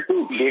possible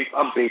to give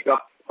a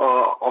breakup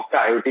of the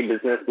IoT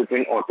business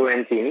between auto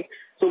and CNE?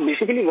 So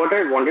basically what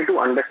I wanted to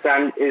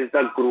understand is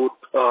the growth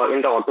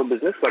in the auto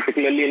business,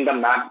 particularly in the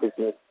map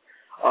business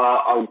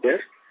out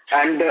there.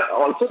 And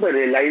also the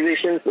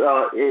realizations,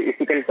 if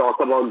you can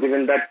talk about,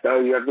 given that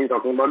you have been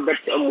talking about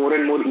that more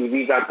and more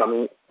EVs are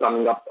coming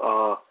up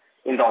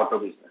in the auto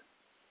business.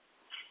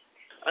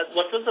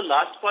 What was the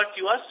last part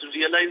you asked?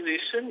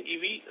 Realization,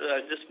 EV?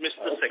 Just missed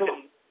the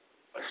second.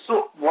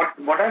 So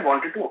what I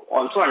wanted to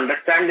also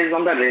understand is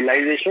on the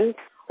realization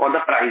or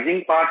the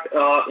pricing part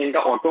in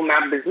the auto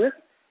map business,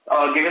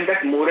 given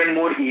that more and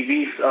more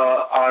EVs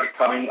are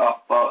coming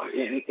up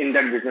in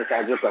that business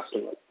as your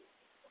customer.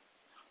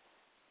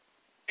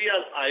 Yeah,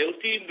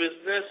 IoT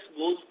business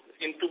goes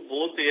into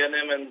both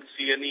A&M and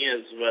CNE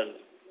as well,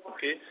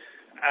 okay?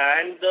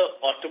 And the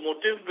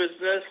automotive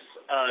business,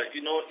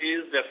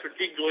 is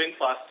definitely growing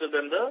faster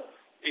than the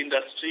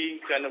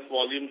industry kind of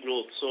volume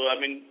growth. So,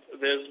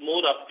 there's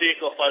more uptake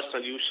of our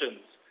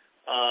solutions.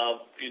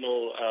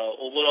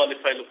 Overall,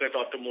 if I look at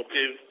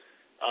automotive,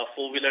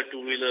 four-wheeler,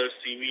 two-wheeler,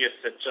 CV,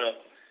 etc.,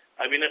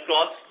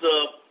 across the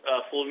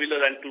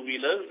four-wheeler and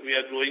two-wheeler, we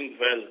are growing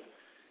well.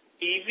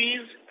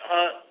 EVs,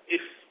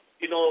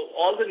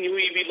 all the new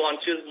EV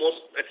launches,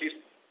 at least,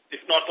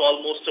 if not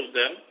all, most of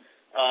them,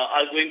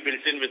 are going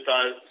built-in with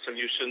our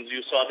solutions.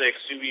 You saw the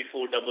XUV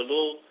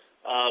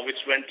 400, which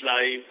went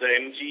live, the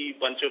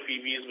MG bunch of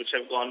EVs which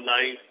have gone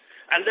live.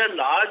 And there are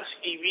large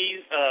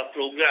EV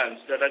programs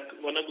that are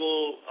going to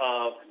go,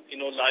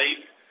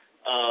 live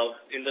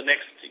in the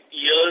next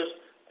year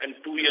and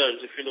 2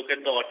 years. If you look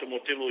at the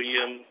automotive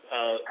OEM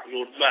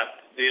roadmap,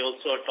 they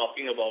also are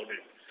talking about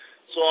it.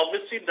 So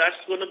obviously that's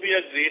going to be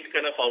a great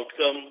kind of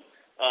outcome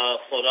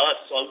for us,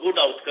 or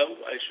good outcome.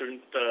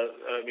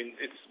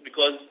 It's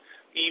because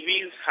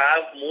EVs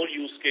have more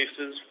use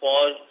cases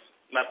for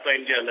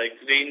MapMy India, like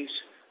range,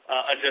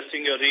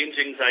 addressing your range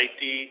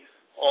anxiety,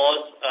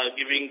 or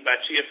giving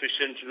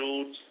battery-efficient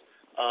routes.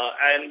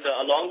 And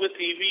along with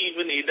EV,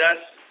 even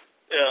ADAS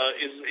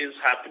is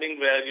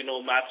happening where,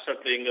 maps are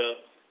playing an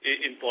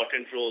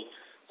important role.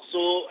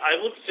 So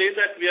I would say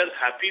that we are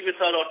happy with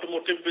our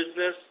automotive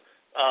business.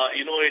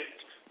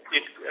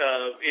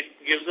 It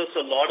gives us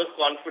a lot of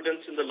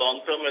confidence in the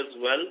long term as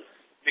well,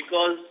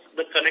 because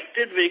the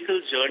connected vehicle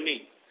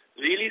journey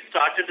really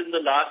started in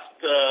the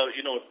last,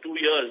 2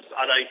 years.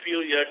 Our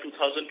IPO year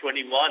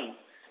 2021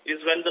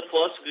 is when the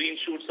first green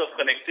shoots of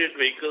connected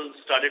vehicles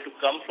started to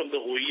come from the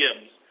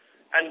OEMs.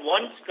 And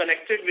once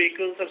connected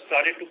vehicles have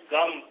started to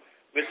come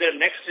with their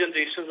next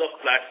generations of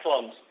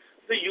platforms,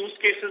 the use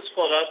cases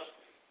for us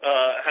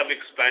have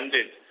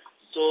expanded.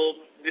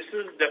 So this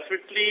is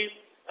definitely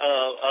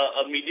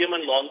a medium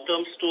and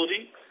long-term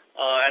story,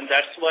 and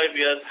that's why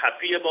we are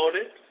happy about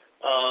it.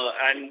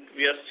 And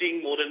we are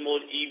seeing more and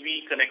more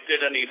EV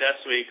connected and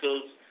ADAS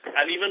vehicles,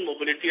 and even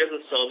mobility as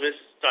a service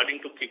starting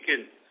to kick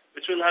in,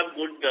 which will have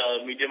good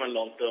medium and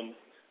long-term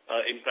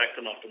impact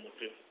on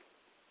automotive.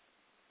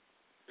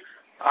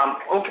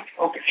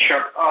 Okay,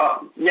 sure.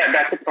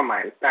 That's it from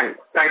my end.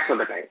 Thanks for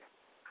the time.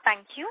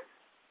 Thank you.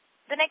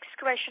 The next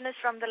question is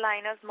from the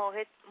line of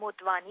Mohit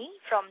Motwani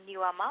from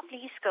Nuvama.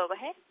 Please go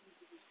ahead.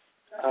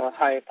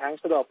 Hi.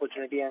 Thanks for the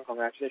opportunity and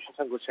congratulations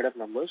on good set of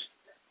numbers.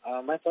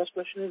 My first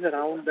question is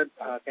around that,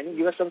 can you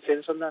give us some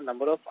sense on the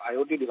number of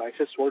IoT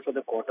devices sold for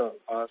the quarter?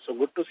 So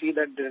good to see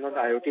that, the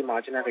IoT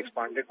margin has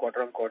expanded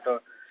quarter on quarter.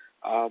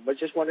 But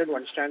just wanted to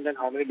understand then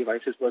how many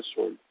devices were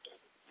sold.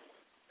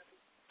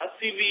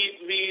 See,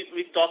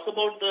 we talk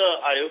about the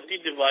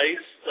IoT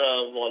device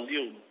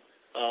volume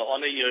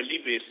on a yearly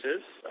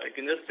basis. I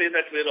can just say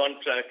that we're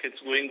on track. It's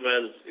going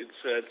well.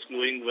 It's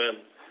going well.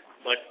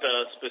 But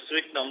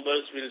specific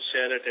numbers we'll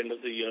share at end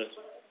of the year.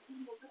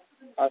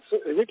 So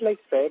is it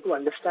fair to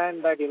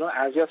understand that,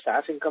 as your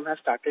SaaS income has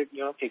started,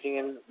 kicking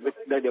in with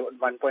the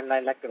 1.9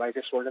 lakh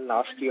devices sold in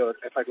last year,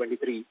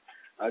 FY23,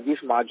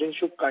 these margins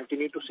should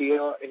continue to see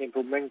an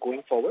improvement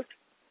going forward?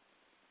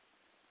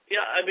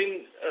 Yeah, I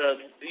mean,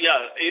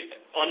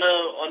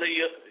 on a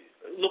year,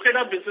 look at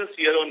our business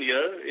year on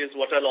year is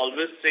what I'll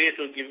always say.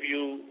 It'll give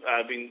you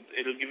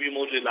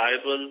more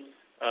reliable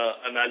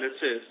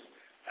analysis.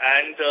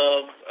 And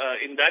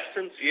in that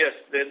sense, yes,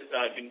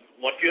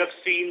 what you have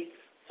seen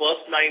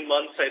first 9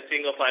 months, I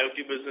think, of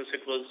IoT business,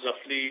 it was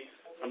roughly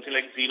something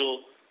like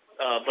 0.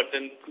 But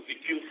then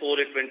Q4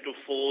 it went to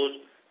 4.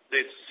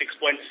 It's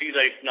 6.3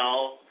 right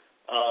now.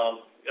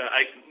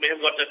 I may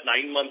have got that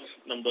 9 months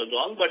number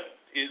wrong, but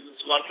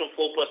it's gone from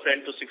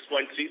 4% to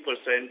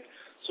 6.3%.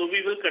 So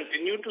we will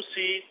continue to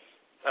see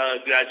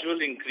gradual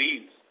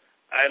increase,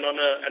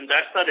 and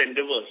that's our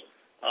endeavor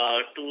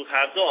to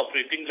have the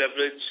operating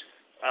leverage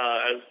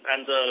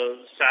and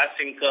the SaaS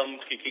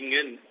income kicking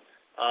in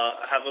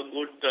have a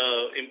good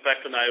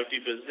impact on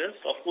IoT business.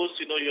 Of course,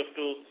 you have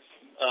to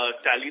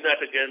tally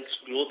that against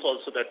growth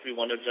also that we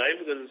want to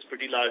drive because it's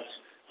pretty large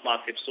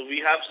market. So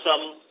we have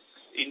some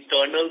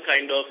internal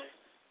kind of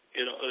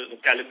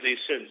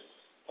calibration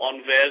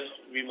on where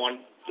we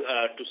want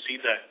to see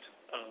that.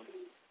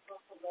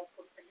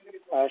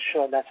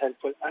 Sure, that's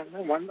helpful. And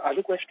my one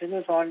other question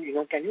is on,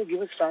 can you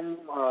give us some,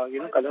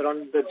 color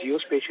on the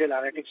geospatial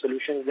analytics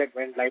solutions that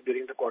went live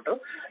during the quarter?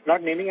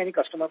 Not naming any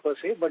customer per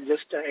se, but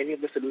just any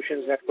of the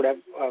solutions that could have,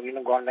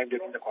 gone live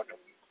during the quarter.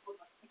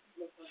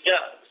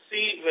 Yeah.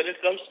 See, when it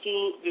comes to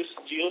this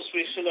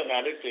geospatial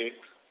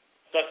analytics,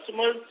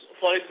 customers,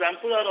 for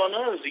example, are on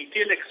a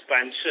retail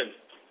expansion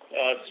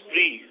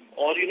spree,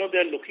 or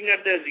they're looking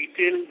at their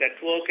retail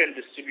network and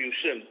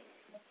distribution,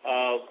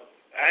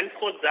 and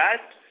for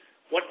that,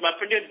 what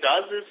MapIndia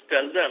does is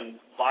tell them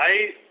by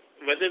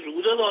whether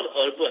rural or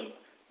urban,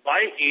 by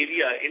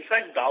area, in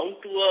fact down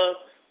to a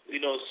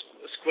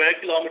square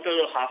kilometer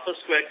or half a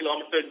square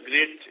kilometer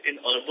grid in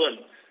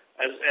urban,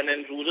 and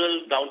in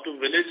rural down to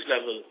village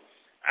level,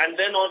 and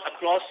then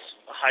across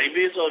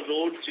highways or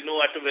roads,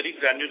 at a very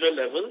granular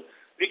level,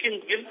 we can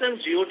give them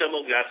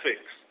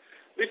geodemographics,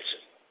 which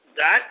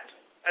that,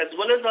 as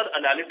well as our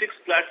analytics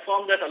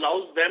platform that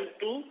allows them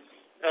to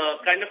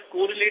kind of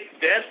correlate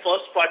their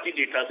first-party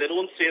data, their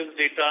own sales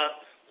data,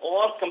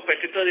 or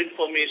competitor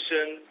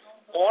information,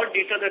 or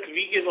data that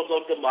we give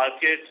about the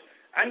market,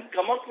 and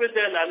come up with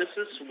the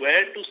analysis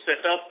where to set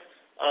up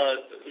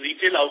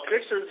retail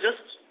outlets is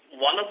just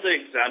one of the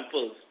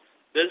examples.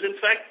 There's, in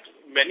fact,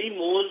 many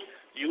more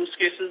use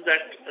cases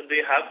that they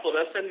have for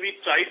us, and we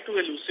try to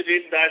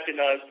elucidate that in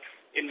our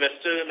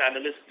investor and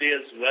analyst day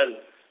as well.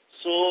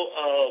 So,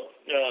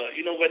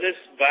 whether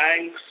it's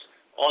banks,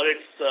 or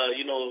it's,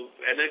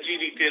 energy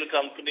retail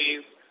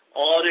companies,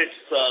 or it's,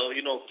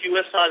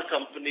 QSR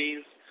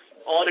companies,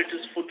 or it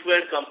is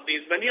footwear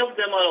companies. Many of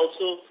them are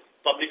also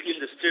publicly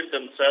listed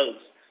themselves.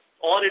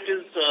 Or it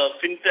is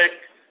fintech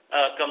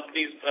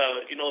companies,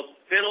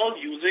 they're all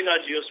using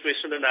our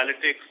geospatial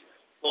analytics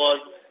for,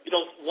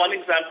 one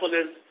example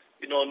is,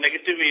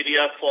 negative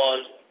area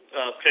for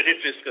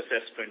credit risk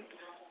assessment,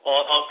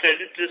 or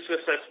credit risk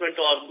assessment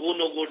or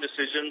go-no-go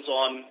decisions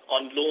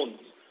on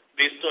loans,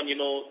 based on,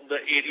 the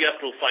area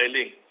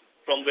profiling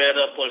from where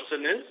a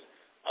person is,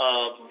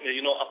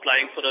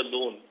 applying for a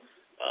loan.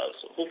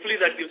 So hopefully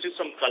that gives you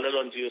some color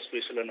on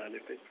geospatial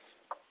analytics.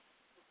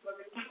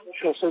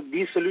 Sure. So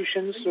these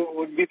solutions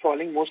would be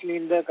falling mostly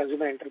in the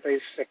consumer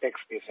enterprise tech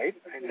space, right?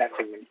 In that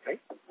segment,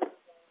 right?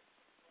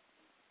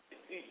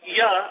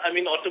 Yeah. I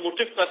mean,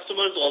 automotive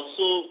customers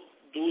also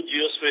do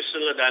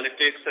geospatial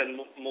analytics, and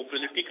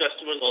mobility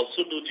customers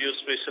also do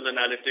geospatial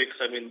analytics.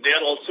 I mean, they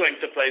are also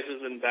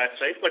enterprises in that,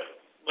 right? But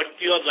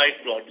you are right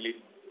broadly.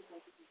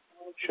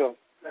 Sure.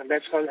 And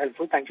that's all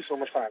helpful. Thank you so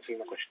much for answering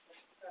my questions.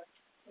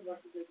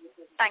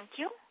 Thank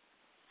you.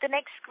 The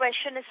next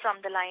question is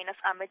from the line of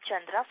Amit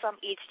Chandra from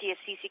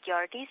HDFC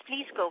Securities.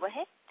 Please go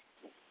ahead.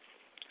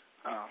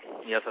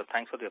 Yes, sir.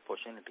 Thanks for the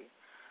opportunity.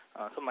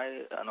 So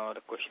my another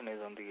question is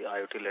on the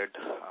IoT-led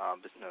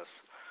business.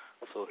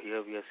 So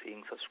here we are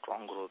seeing such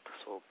strong growth.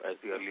 So as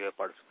the earlier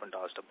participant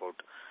asked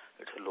about,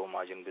 it's a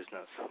low-margin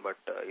business. But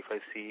if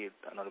I see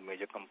another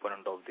major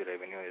component of the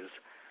revenue is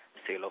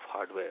sale of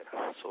hardware.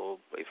 So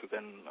if you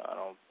can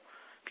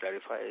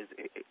clarify,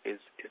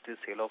 is the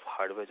sale of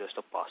hardware just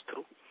a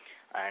pass-through?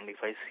 And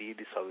if I see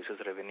the services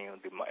revenue,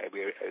 the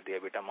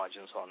EBITDA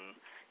margins on,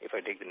 if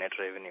I take the net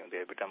revenue,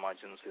 the EBITDA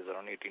margins is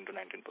around 18 to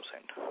 19%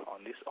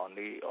 on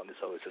the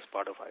services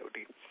part of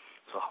IoT.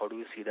 So how do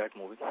you see that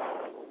moving?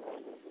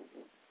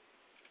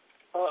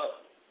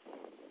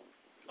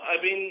 I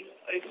mean,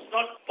 it's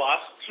not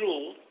passed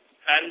through,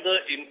 and the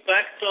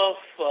impact of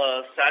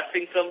SaaS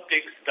income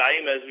takes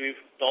time, as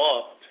we've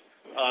talked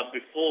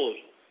before.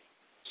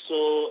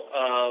 So,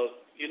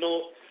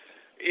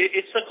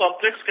 it's a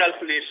complex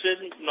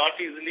calculation, not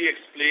easily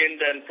explained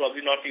and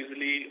probably not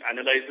easily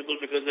analyzable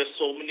because there's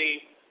so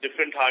many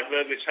different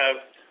hardware which have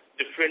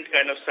different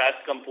kind of SaaS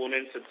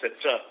components,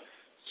 etc.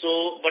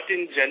 So, but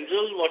in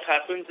general, what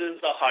happens is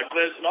the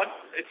hardware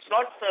it's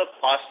not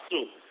passed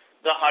through.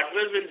 The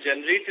hardware will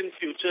generate in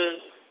future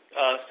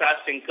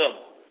SaaS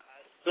income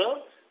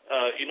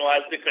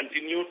as they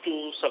continue to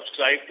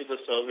subscribe to the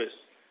service.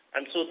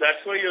 And so that's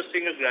why you're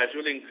seeing a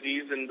gradual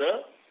increase in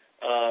the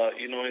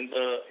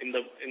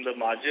in the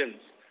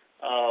margins.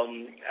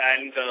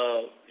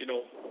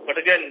 But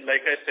again,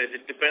 like I said,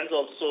 it depends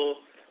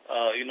also,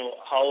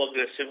 how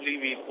aggressively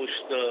we push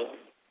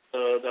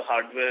the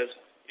hardware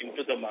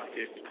into the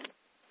market.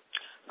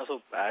 So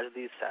as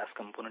the SaaS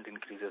component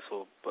increases,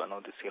 so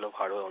the sale of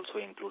hardware also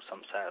includes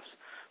some SaaS.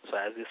 So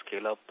as we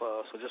scale up,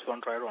 so just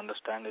want to try to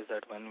understand is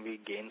that when we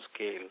gain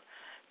scale,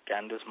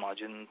 can this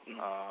margin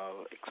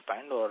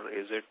expand, or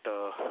is it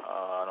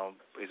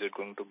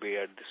going to be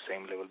at the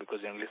same level? Because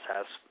generally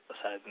SaaS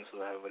have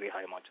a very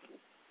high margin.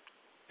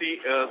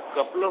 See, a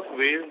couple of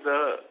ways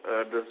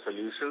the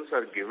solutions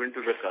are given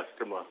to the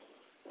customer.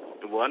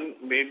 One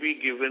may be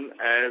given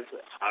as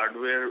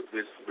hardware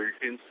with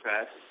built-in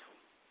SaaS.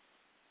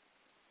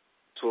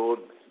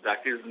 So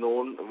that is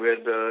known where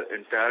the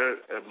entire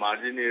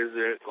margin is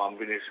a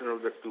combination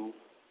of the two.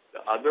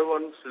 The other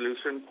one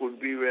solution could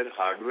be where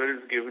hardware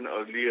is given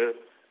earlier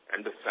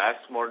and the SaaS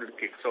model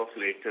kicks off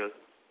later.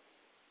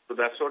 So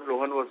that's what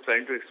Rohan was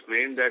trying to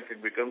explain, that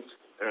it becomes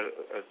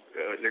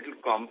a little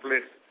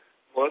complex.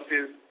 First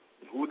is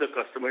who the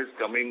customer is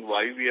coming,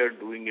 why we are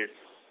doing it.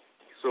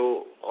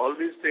 So all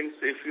these things,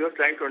 if you are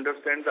trying to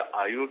understand the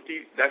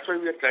IoT, that's why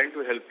we are trying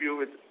to help you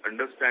with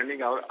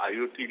understanding our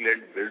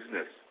IoT-led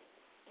business,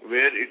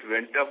 where it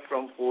went up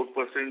from 4%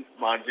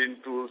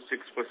 margin to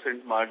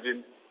 6%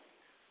 margin.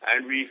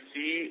 And we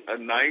see a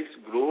nice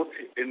growth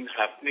in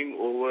happening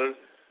over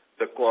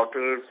the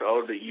quarters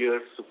or the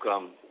years to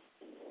come.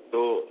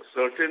 So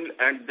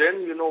and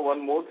then,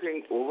 one more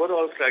thing,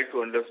 overall try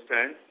to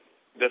understand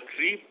the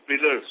three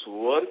pillars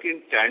work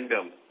in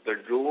tandem. The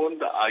drone,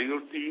 the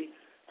IoT,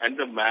 and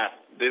the map,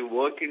 they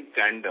work in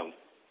tandem.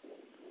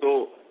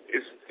 So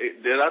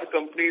there are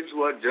companies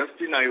who are just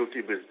in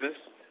IoT business.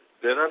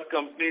 There are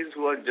companies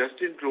who are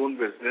just in drone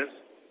business.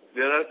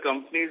 There are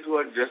companies who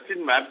are just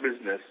in map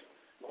business.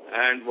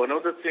 And one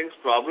of the things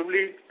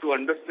probably to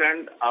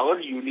understand our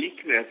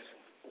uniqueness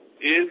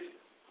is,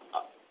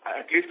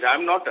 at least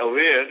I'm not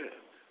aware,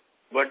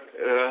 but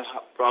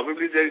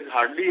probably there is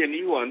hardly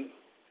anyone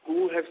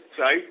who has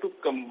tried to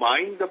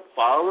combine the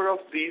power of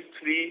these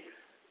three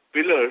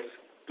pillars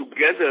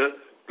together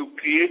to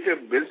create a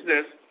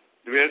business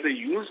where the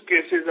use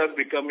cases are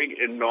becoming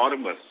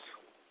enormous.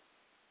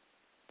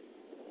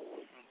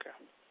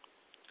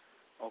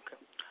 Okay.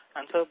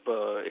 And so,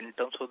 in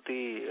terms of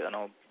the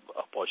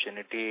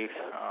opportunity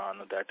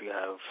that you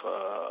have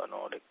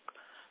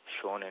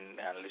shown in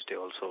Analyst Day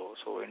also.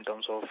 So in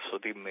terms of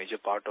the major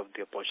part of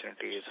the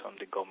opportunity is from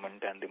the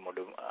government and the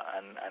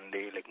and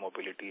the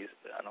mobility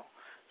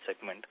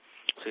segment.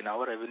 So in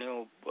our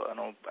revenue,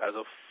 as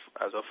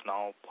of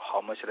now,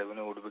 how much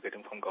revenue would we be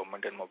getting from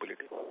government and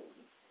mobility?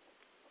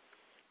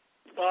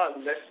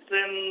 Around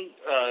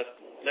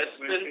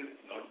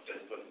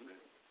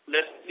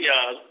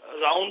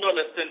or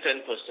less than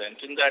 10%.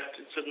 In that,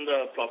 it's in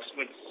the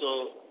approximate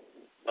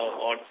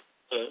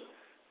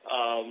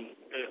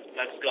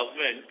that's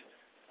government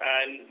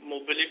and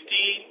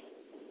mobility.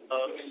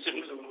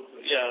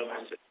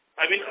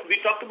 I mean,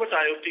 we talked about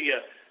IoT.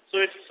 Yeah. So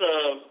it's.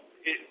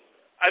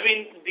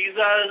 These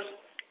are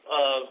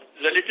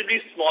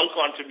relatively small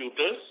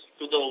contributors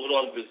to the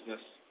overall business.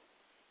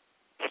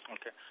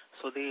 Okay.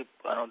 So the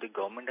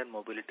government and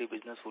mobility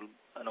business will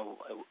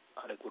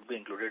would be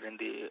included in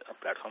the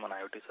platform and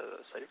IoT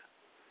side?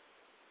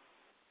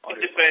 It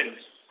depends.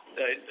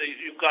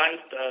 You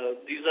can't.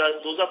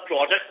 Those are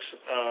product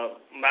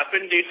map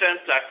and data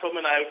and platform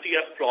and IoT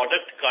are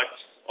product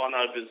cuts on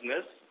our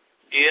business.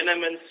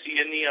 A&M and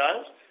CNE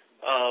are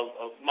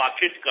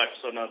market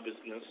cuts on our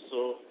business.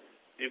 So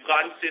you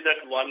can't say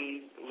that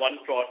one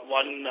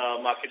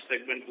market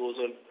segment goes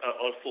on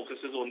or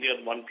focuses only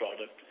on one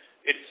product.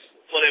 It's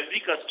for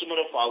every customer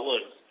of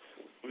ours.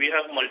 We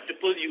have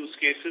multiple use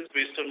cases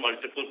based on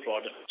multiple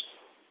products.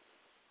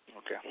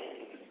 Okay.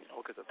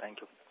 Okay, sir. Thank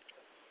you.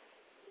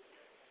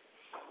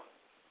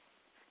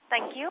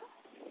 Thank you.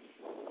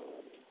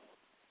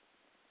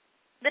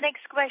 The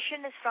next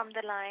question is from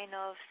the line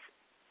of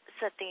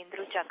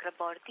Satyendra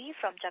Chakraborty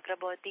from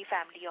Chakraborty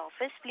Family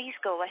Office. Please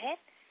go ahead.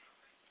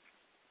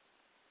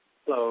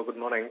 Hello, good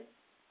morning.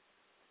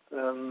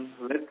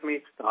 Let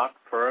me start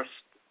first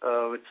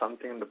with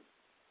something in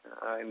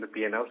the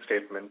P&L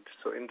statement.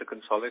 So in the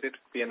consolidated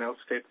P&L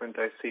statement,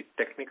 I see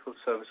technical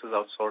services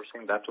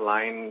outsourcing. That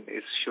line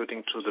is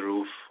shooting through the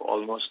roof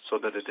almost so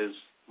that it is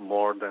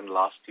more than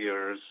last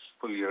year's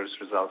full year's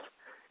result.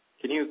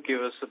 Can you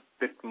give us a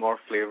bit more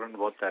flavor on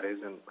what that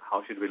is and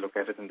how should we look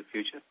at it in the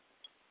future?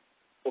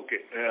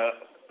 Okay,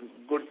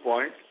 good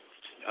point.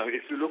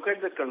 If you look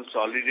at the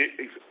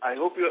consolidated, I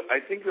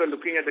think you are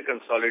looking at the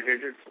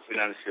consolidated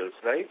financials,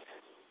 right?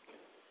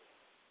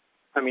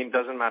 I mean, it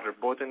doesn't matter.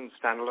 Both in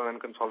standalone and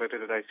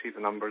consolidated, I see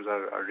the numbers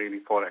are really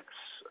 4x.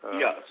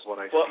 What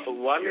I see.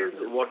 One is,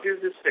 what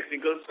is this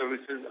technical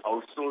services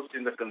outsourced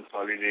in the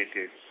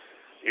consolidated?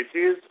 It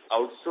is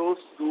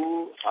outsourced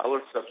to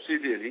our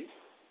subsidiary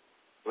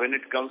when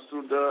it comes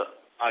to the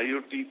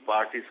IoT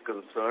part is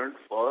concerned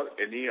for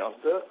any of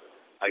the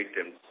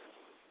items.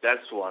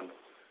 That's one.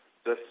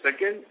 The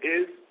second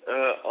is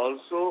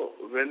also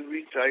when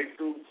we try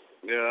to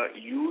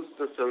use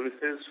the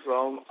services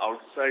from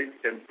outside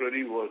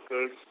temporary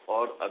workers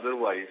or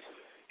otherwise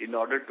in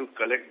order to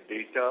collect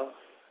data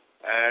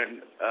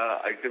and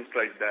items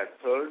like that.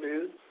 Third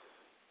is,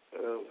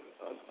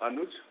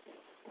 Anuj?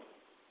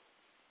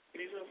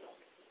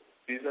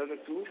 These are the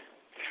two?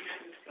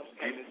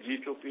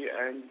 G2P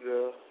and...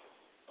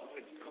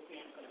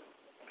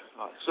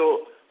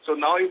 So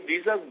now if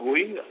these are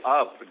going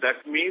up,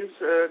 that means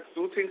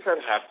two things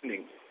are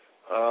happening.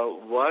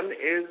 One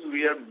is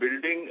we are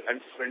building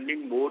and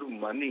spending more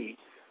money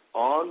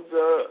on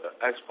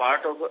as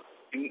part of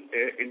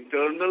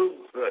internal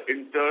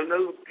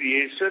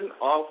creation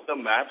of the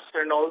maps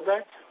and all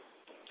that.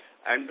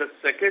 And the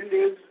second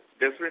is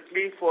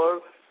definitely for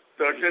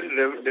certain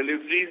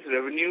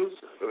revenues.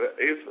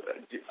 If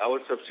our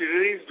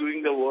subsidiary is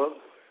doing the work,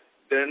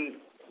 then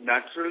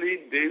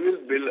naturally they will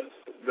bill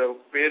the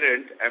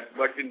parent,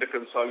 but in the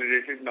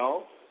consolidated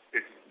now,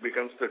 it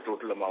becomes the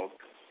total amount.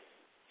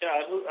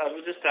 Yeah, I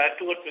will just add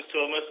to what Mr.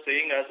 Verma is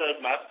saying. As our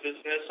map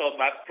business or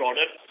map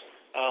product,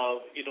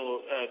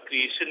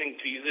 creation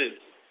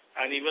increases,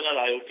 and even our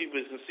IoT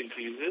business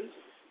increases,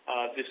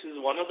 this is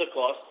one of the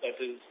costs that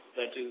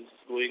is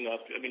going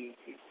up. I mean,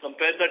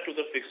 compare that to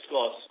the fixed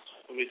cost,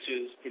 which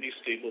is pretty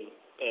stable.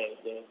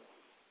 The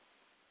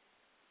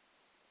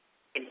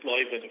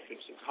employee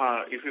benefits.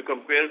 If you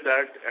compare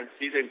that and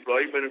see the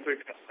employee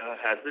benefit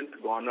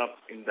hasn't gone up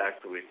in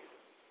that way.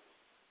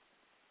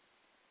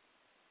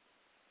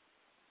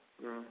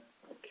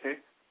 Okay,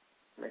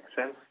 makes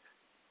sense.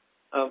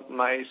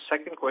 My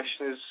second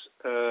question is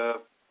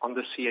on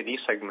the C&E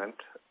segment.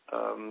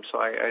 So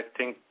I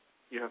think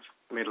you have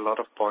made a lot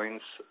of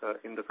points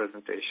in the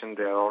presentation.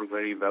 They are all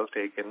very well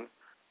taken.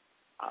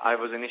 I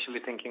was initially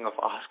thinking of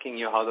asking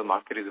you how the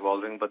market is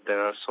evolving, but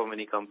there are so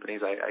many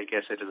companies. I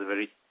guess it is a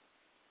very...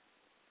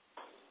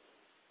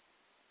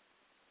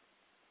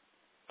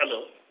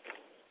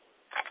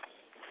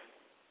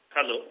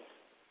 Hello?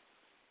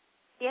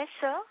 Yes,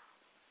 sir?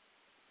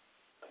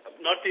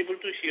 I'm not able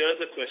to hear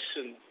the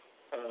question.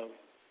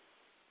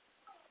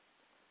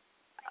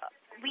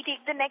 We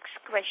take the next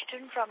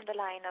question from the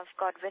line of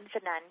Godwin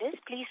Fernandez.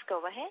 Please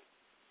go ahead.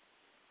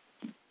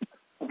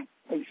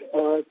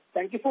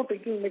 Thank you for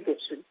taking my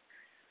question.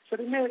 So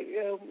in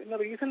a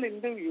recent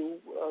interview,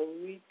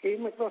 we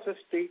came across a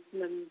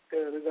statement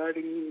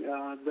regarding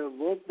the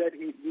work that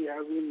we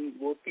have been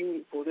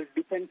working for the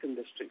defense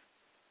industry.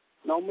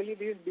 Normally,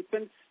 these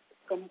defense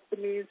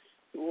companies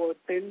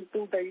tend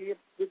to tie up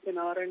with an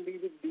R&D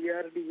with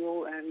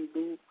DRDO and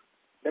do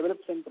develop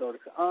some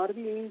products. Are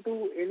we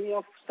into any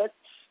of such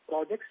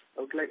projects?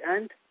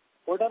 And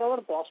what are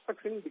our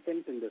prospects in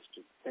defense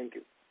industry? Thank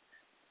you.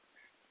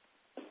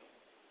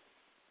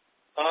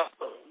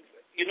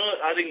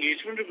 Our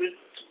engagement with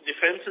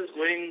defense is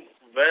going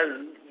well.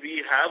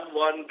 We have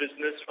one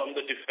business from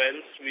the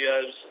defense. We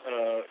are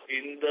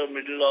in the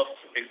middle of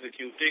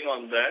executing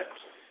on that.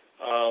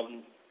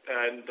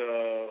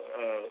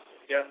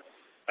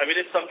 I mean,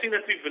 it's something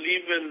that we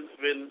believe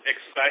will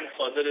expand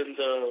further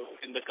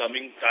in the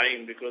coming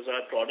time because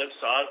our products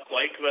are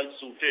quite well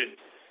suited,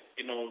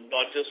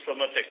 not just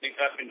from a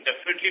technical,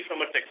 definitely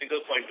from a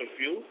technical point of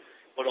view,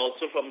 but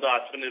also from the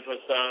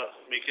Atmanirbharta,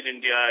 Make in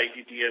India,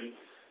 IDDM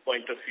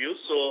point of view.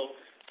 So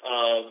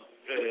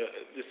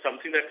it's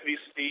something that we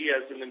see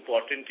as an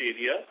important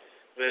area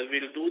where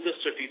we'll do the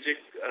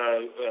strategic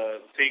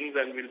things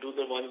and we'll do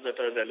the ones that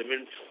are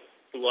relevant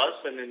to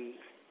us and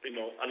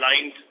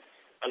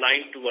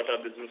aligned to what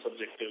our business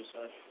objectives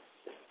are.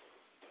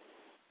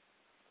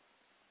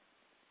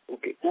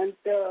 Okay. And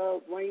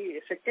my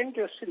second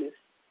question is,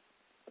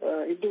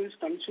 into this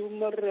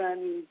consumer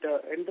and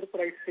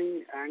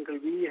enterprising angle,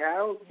 we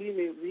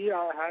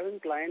are having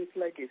clients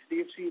like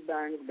HDFC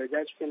Bank,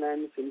 Bajaj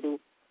Finance into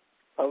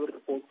our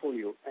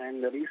portfolio.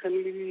 And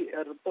recently,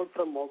 a report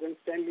from Morgan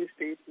Stanley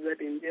states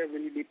that India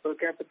per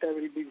capita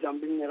will be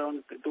jumping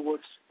around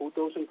towards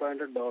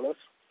 $4,500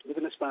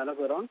 within a span of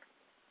around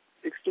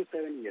 6 to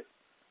 7 years.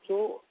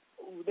 So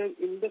the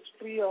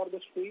industry or the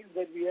space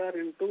that we are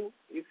into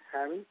is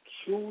having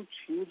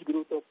huge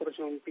growth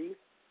opportunities.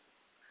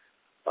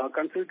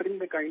 considering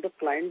the kind of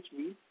clients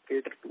we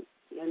cater to.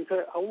 And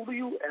sir, how do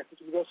you assess,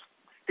 because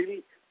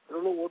still, I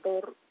don't know what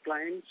our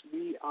clients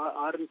we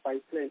are in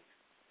pipeline.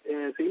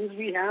 Since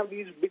we have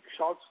these big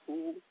shots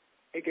who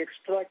take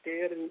extra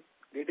care in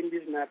getting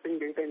this mapping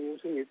data and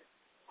using it,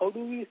 how do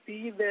we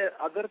see the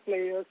other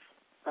players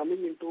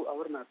coming into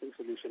our mapping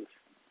solutions?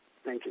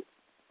 Thank you.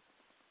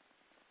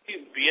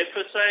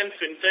 BFSI and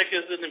fintech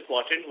is an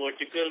important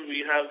vertical.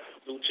 We have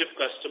blue chip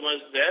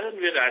customers there, and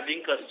we're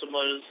adding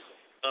customers.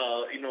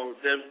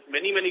 There are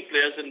many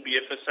players in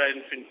BFSI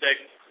and fintech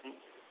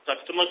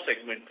customer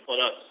segment for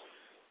us,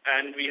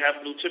 and we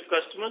have blue chip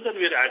customers, and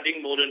we're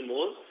adding more and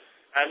more,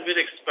 and we're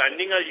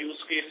expanding our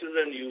use cases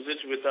and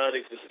usage with our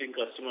existing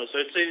customers. So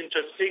it's an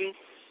interesting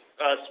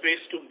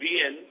space to be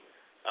in.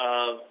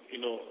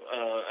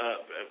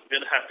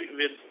 We're happy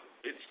with.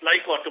 It's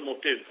like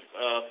automotive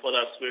for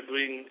us. We're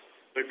doing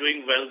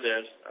well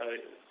there.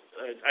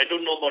 I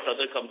don't know about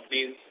other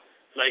companies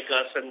like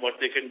us and what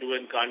they can do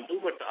and can't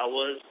do, but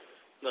our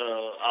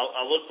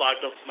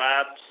part of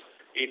maps,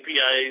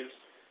 APIs,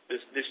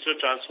 this digital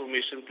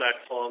transformation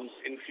platforms,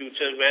 in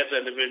future where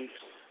relevant,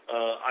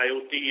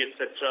 IoT,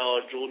 etc.,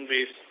 or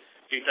drone-based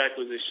data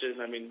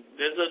acquisition. I mean,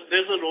 there's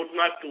a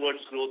roadmap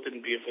towards growth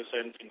in BFSI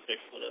and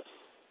fintech for us.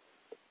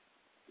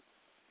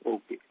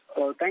 Okay.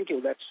 Thank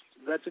you. That's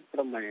it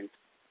from my end.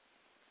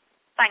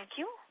 Thank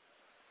you.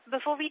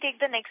 Before we take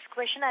the next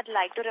question, I'd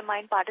like to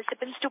remind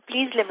participants to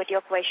please limit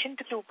your question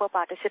to 2 per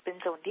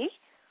participants only.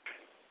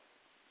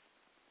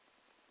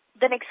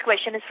 The next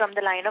question is from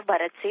the line of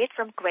Bharat Seth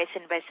from Quest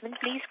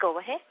Investment. Please go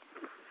ahead.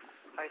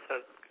 Hi,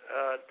 sir.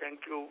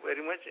 Thank you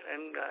very much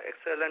and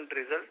excellent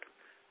result.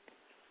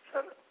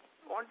 Sir,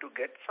 want to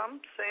get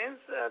some sense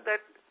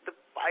that the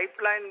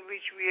pipeline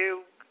which we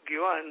have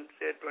given,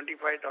 say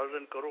 25,000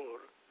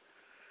 crore.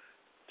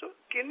 So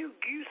can you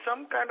give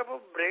some kind of a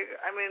break?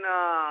 I mean,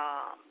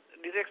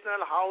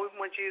 directional, how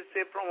much is,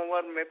 say, from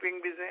our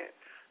mapping business,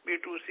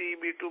 B2C,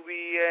 B2B,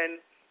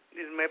 and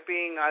this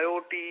mapping,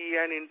 IoT,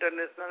 and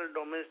international,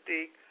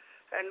 domestic,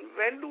 and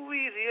when do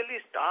we really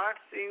start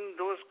seeing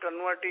those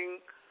converting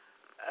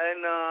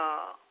and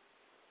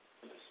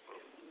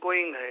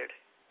going ahead?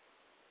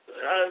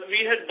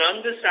 We had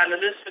done this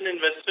analyst and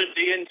investor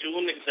day in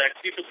June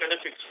exactly to kind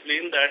of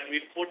explain that.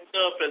 We put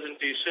the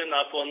presentation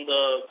up on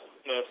the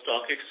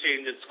stock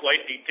exchange. It's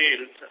quite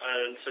detailed.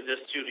 I'll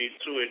suggest you read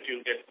through it.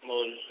 You'll get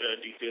more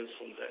details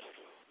from that.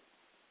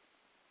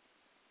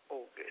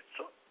 Okay.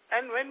 So,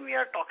 and when we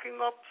are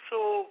talking of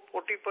 40%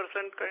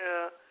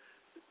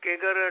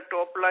 CAGR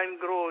top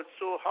line growth,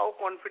 so how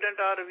confident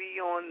are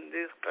we on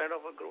this kind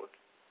of a growth?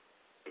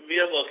 We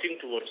are working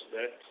towards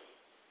that.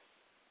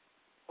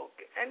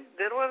 Okay. And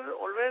there was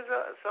always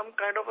some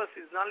kind of a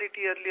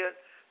seasonality earlier.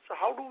 So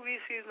how do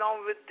we see now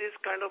with this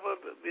kind of a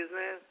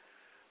business?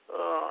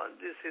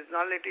 This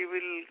seasonality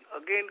will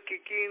again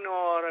kick in,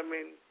 or I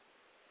mean?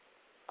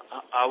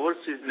 Our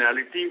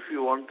seasonality, if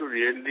you want to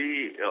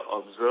really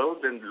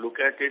observe, then look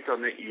at it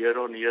on a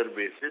year-on-year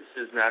basis.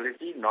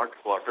 Seasonality, not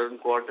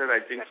quarter-on-quarter.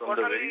 I think from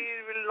the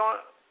very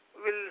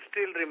will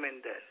still remain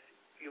there.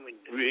 You mean?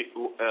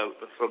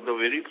 From the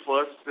very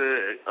first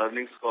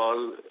earnings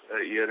call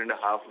a year and a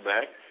half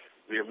back,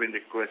 we have been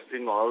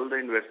requesting all the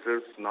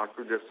investors not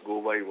to just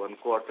go by one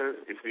quarter.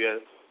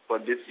 For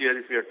this year,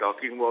 if we are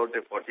talking about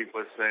a 40%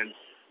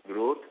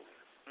 growth,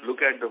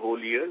 look at the whole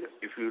year.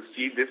 If you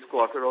see this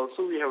quarter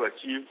also, we have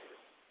achieved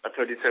a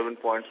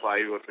 37.5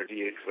 or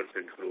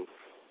 38% growth.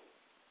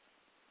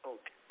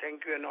 Okay.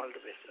 Thank you and all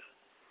the best, sir.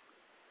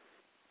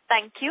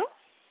 Thank you.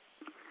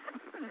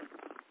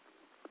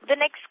 The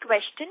next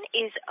question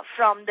is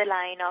from the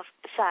line of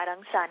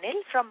Sarang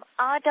Sanil from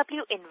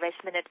RW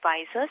Investment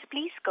Advisors.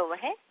 Please go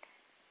ahead.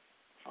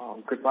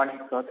 Good morning,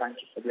 sir. Thank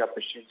you for the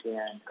opportunity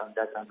and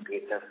congrats on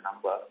great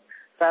number.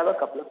 So I have a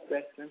couple of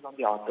questions on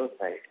the auto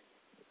side.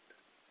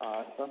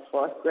 So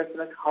first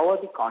question is, how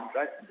are the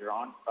contracts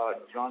drawn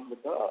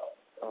with the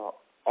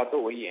auto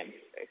OEMs?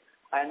 Right?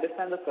 I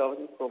understand the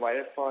service is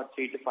provided for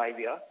 3 to 5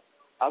 years.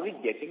 Are we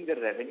getting the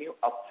revenue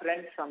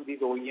upfront from these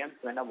OEMs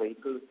when a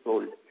vehicle is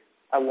sold?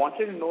 I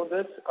wanted to know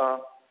this,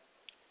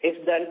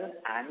 if there is an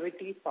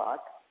annuity part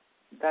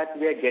that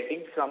we are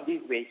getting from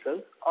these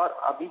vehicles, or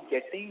are we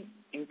getting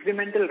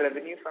incremental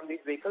revenue from these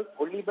vehicles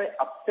only by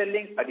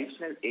upselling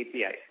additional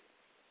APIs?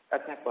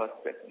 That's my first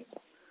question.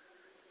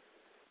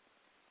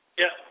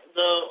 Yeah,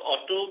 the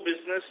auto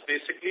business,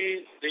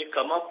 basically, they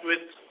come up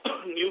with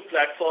new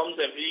platforms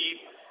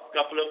every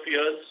couple of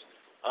years,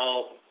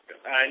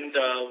 and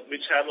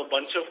which have a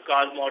bunch of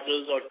car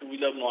models or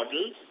two-wheeler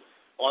models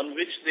on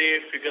which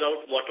they figure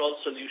out what all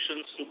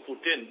solutions to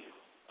put in.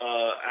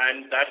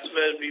 And that's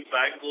where we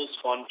back those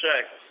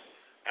contracts.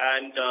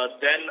 And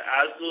then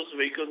as those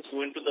vehicles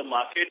go into the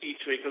market,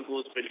 each vehicle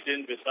goes built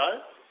in with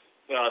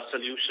our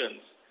solutions.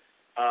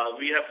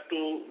 We have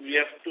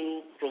to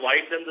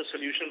provide them the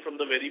solution from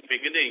the very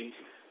beginning.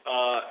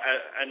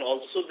 And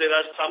also there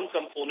are some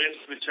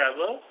components which have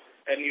a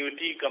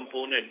annuity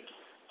component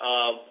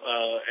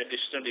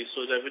additionally.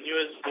 So revenue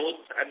is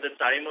both at the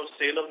time of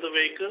sale of the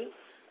vehicle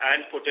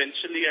and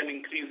potentially and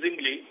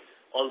increasingly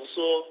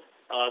also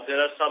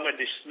there are some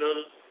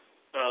additional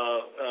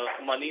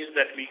monies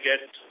that we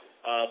get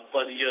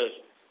per year,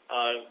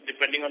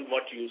 depending on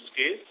what use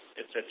case,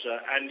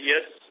 etc. And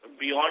yes,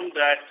 beyond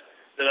that,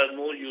 there are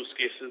more use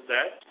cases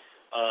that,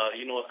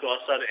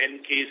 across our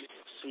N-case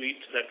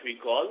suite that we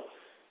call,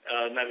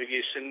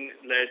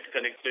 navigation-led,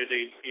 connected,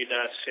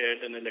 ADAS,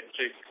 shared, and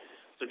electric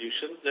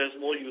solutions. There's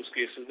more use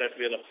cases that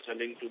we are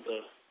upselling to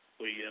the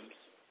OEMs.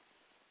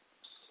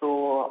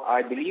 So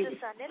I believe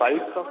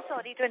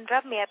sorry to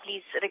interrupt. May I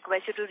please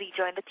request you to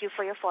rejoin the queue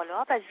for your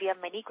follow-up, as we have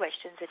many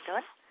questions in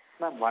turn.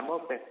 Ma'am, one more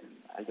question.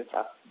 I'll just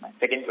ask my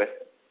second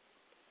question.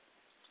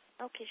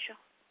 Okay, sure.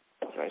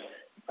 That's right.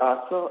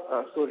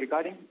 So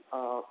regarding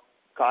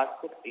cars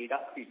with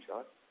ADAS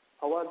features,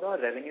 how are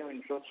the revenue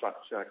inflow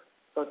structured?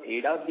 Because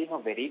ADAS being a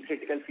very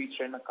critical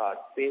feature in a car,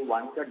 say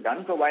once you're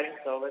done providing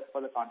service for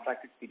the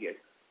contracted period,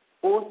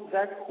 post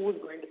that, who's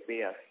going to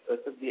pay us? Is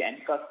it the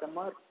end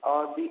customer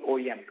or the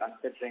OEM,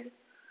 considering,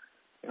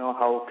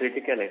 how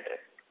critical it is?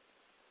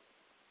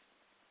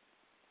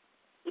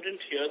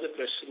 Couldn't hear the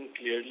question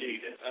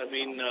clearly.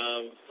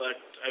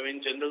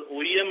 General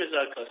OEM is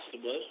our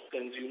customer.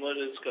 Consumer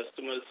is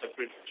customer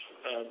separate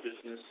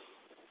business.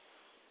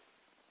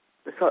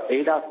 So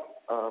ADAS,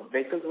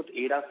 vehicles with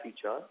ADAS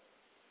feature,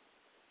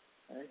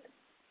 right?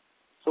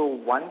 So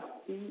once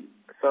the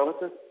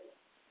services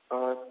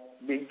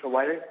being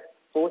provided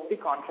post the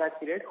contract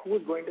period, who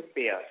is going to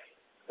pay us?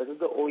 Is it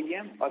the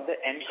OEM or the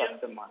end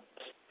customer?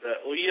 The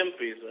OEM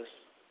pays us.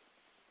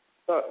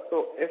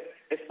 So if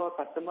a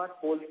customer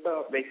holds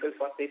the vehicle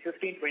for say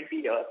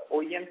 15-20 years,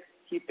 OEMs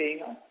keep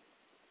paying us?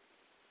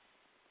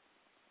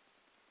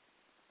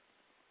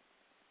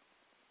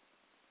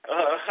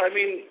 I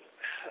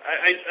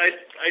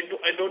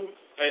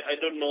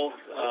don't know.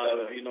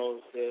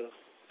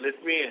 Let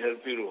me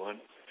help you, Rohan.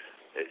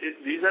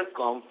 These are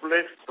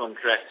complex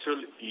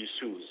contractual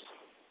issues.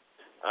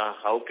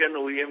 How can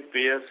OEM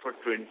pay us for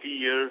 20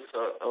 years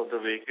of the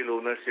vehicle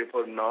ownership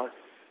or not?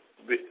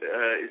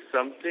 Is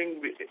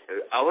something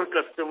our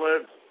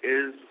customer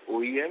is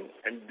OEM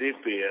and they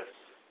pay us.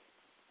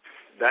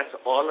 That's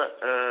all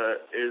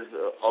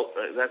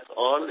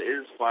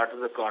is part of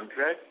the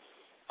contract.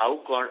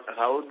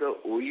 How the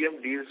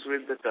OEM deals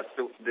with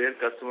their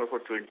customer for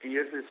 20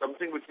 years is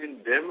something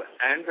between them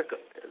and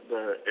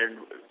the end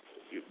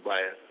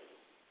buyer.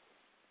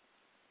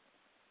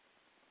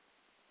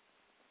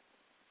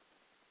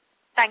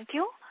 Thank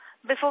you.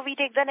 Before we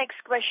take the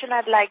next question,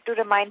 I'd like to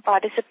remind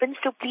participants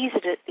to please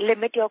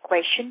limit your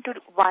question to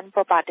one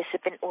per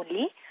participant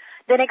only.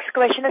 The next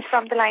question is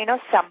from the line of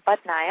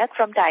Sampath Nayak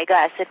from Tiger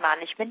Asset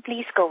Management.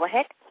 Please go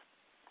ahead.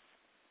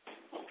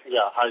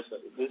 Yeah, hi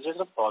sir. This is just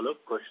a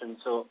follow-up question.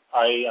 So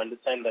I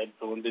understand that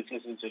drone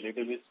business is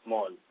relatively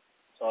small.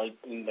 So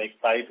in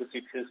like 5 to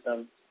 6 years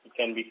it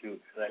can be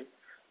huge, right?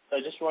 So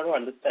I just want to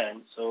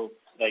understand. So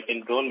like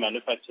in drone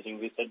manufacturing,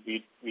 we said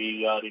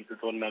we are into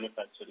drone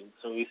manufacturing.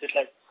 So is it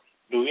like,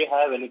 do we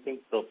have anything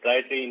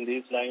proprietary in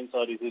these lines,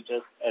 or is it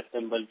just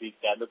assemble, we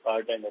gather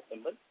part and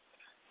assemble?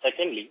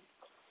 Secondly,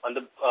 on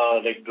the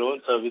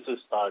drone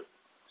services part,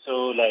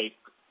 so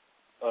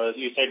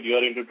you said you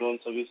are into drone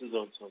services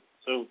also.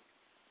 So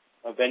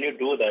when you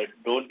do that,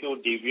 don't you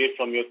deviate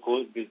from your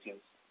core business?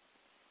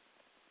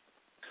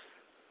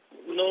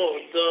 No,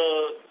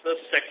 the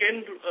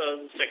second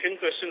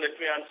question, let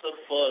me answer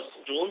first.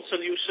 Drone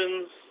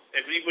solutions,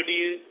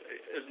 everybody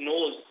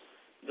knows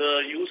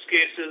the use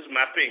case is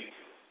mapping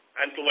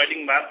and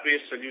providing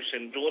map-based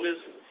solution. Drone is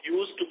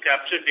used to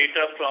capture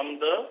data from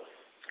the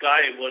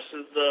sky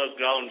versus the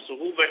ground. So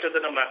who better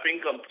than a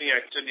mapping company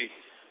actually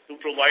to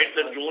provide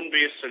the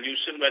drone-based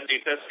solution where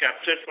data is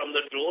captured from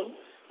the drone,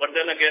 but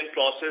then again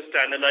processed,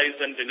 analyzed,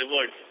 and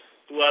delivered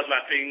to our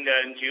mapping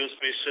and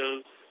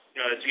geospatial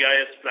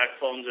GIS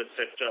platforms,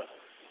 etc.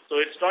 So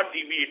it's not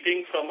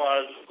deviating from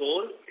our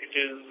goal. It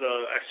is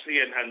actually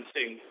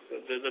enhancing.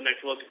 There's a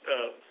network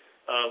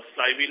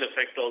flywheel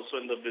effect also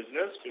in the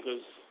business,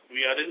 because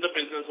we are in the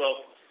business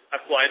of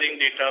acquiring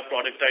data,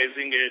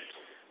 productizing it,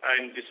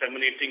 and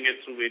disseminating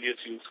it through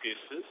various use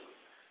cases.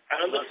 And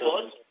on the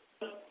first,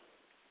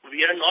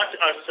 we are not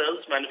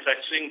ourselves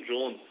manufacturing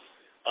drones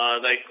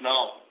right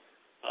now.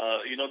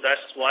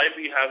 That's why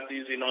we have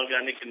these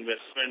inorganic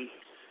investment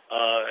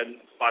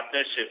and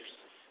partnerships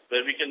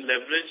where we can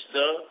leverage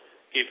the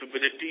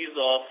capabilities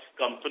of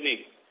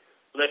company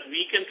so that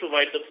we can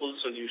provide the full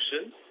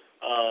solution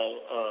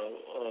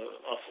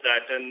of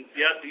that. And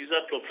these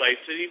are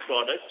proprietary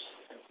products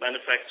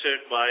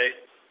manufactured by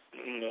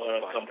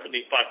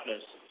company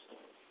partners.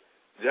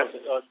 Just,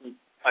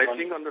 I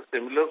think on the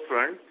similar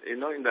front, in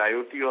the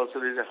IoT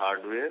also there is a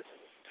hardware,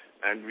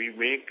 and we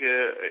make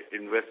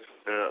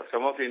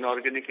some of the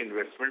inorganic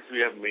investments we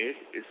have made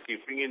is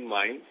keeping in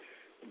mind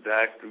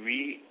that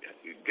we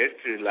get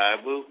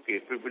reliable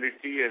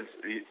capability and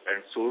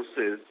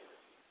sources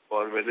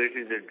for whether it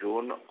is a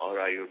drone or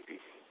IoT.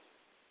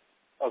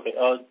 Okay,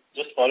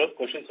 just follow-up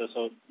question, sir.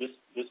 So this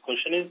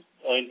question is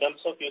in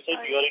terms of, you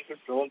said you are into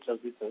drone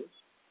services,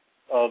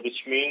 which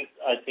means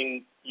I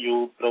think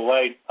you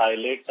provide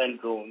pilots and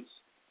drones,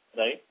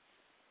 right,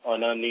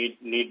 on a need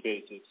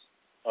basis.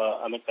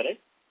 Am I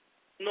correct?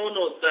 No,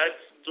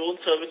 that's drone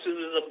services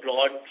is a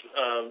broad,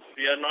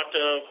 we are not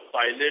a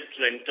pilot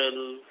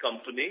rental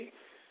company.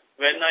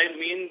 When I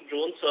mean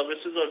drone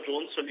services or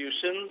drone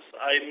solutions,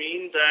 I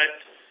mean that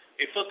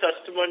if a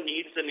customer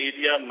needs an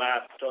area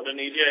mapped or an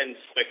area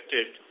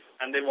inspected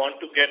and they want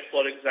to get,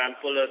 for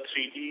example, a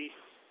 3D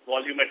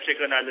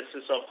volumetric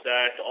analysis of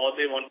that, or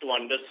they want to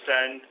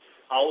understand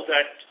how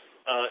that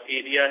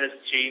area has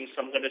changed,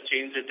 some kind of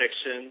change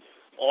detection,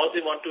 or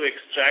they want to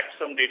extract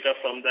some data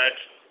from that.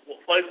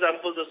 For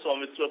example, the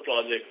Swamitra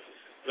project,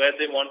 where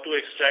they want to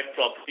extract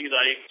property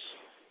rights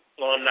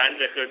or land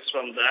records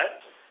from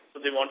that. So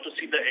they want to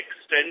see the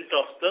extent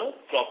of the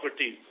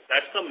property.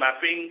 That's the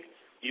mapping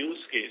use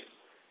case.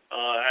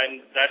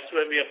 And that's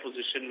where we are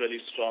positioned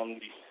very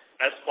strongly.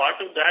 As part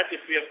of that,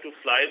 if we have to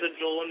fly the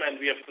drone and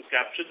we have to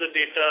capture the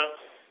data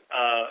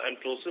and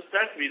process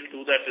that, we'll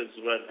do that as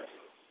well.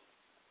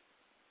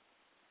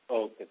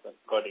 Okay, sir.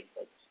 Got it.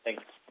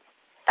 Thanks.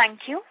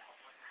 Thank you.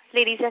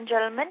 Ladies and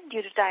gentlemen,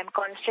 due to time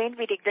constraint,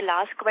 we take the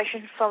last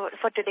question for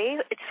today.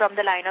 It's from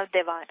the line of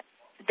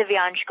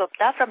Divyansh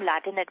Gupta from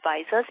Latin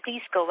Advisors.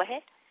 Please go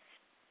ahead.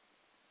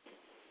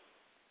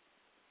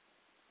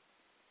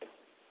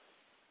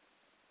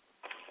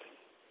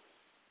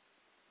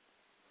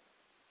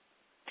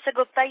 Mr.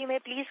 Gupta, you may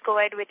please go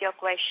ahead with your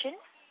question.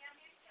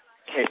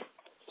 Hey,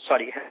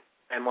 sorry,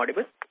 I'm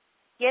audible?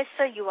 Yes,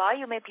 sir, you are.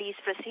 You may please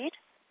proceed.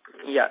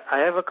 Yeah, I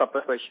have a couple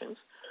of questions.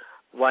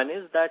 One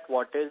is that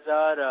what is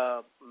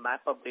our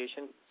map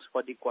updation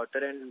for the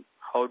quarter and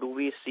how do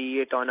we see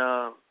it on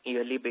a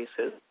yearly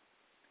basis?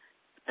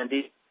 And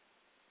the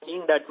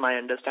thing that my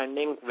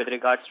understanding with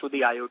regards to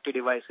the IoT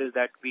devices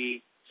that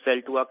we sell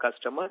to our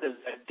customers is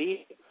that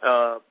the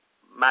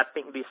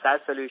mapping, the SaaS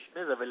solution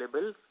is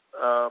available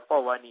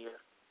for 1 year.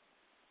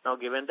 Now,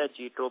 given that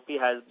Gtropy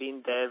has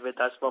been there with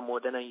us for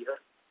more than a year,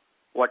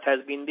 what has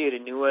been the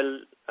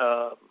renewal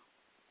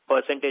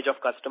percentage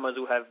of customers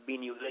who have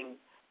been using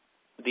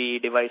the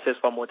devices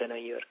for more than a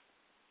year?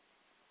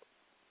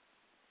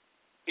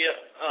 Yeah,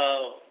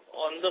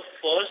 on the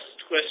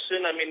first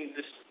question, I mean,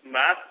 this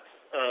map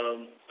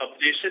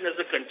updation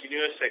is a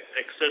continuous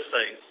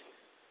exercise.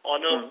 On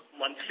a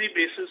monthly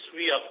basis,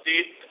 we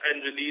update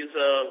and release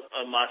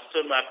a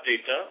master map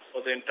data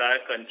for the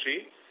entire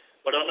country.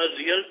 But on a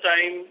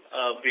real-time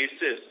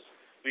basis,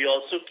 we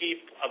also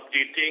keep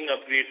updating,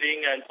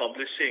 upgrading, and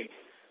publishing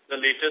the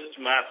latest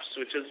maps,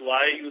 which is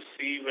why you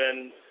see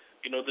when,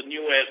 the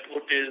new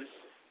airport is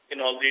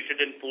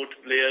inaugurated in Port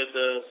Blair,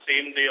 the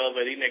same day or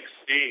very next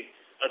day,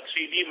 a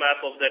 3D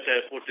map of that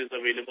airport is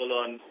available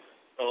on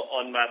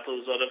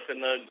Mappls, or if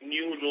in a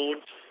new road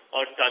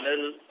or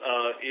tunnel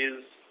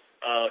is,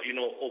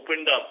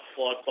 opened up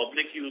for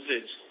public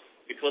usage,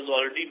 it was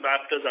already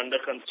mapped as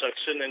under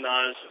construction in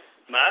our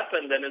map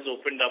and then is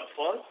opened up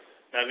for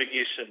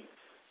navigation.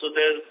 So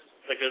there's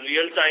like a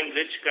real-time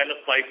rich kind of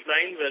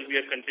pipeline where we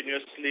are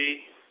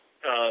continuously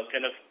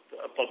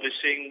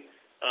publishing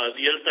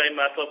real-time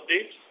map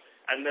updates,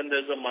 and then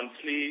there's a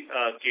monthly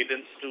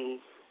cadence to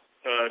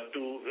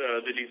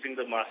releasing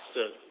the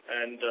master,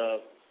 and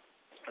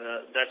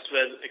that's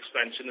where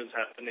expansion is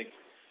happening.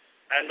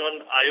 And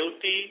on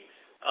IoT,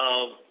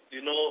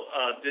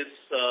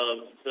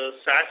 the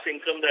SaaS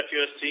income that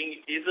you're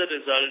seeing is a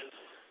result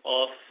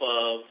of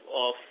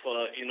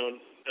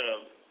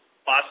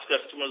past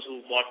customers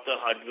who bought the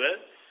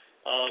hardware.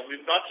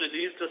 We've not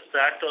released a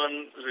stat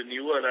on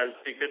renewal. I'll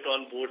take it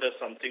on board as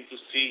something to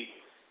see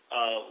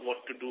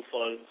what to do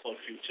for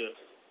future.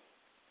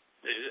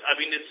 I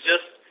mean, it's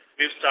just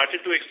we've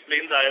started to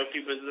explain the IoT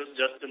business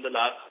just in the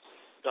last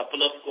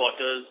couple of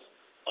quarters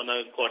on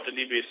a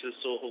quarterly basis,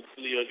 so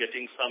hopefully you're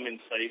getting some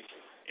insight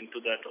into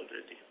that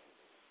already.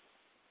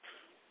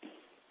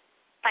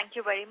 Thank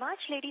you very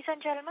much. Ladies and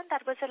gentlemen,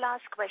 that was the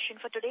last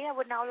question for today. I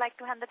would now like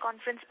to hand the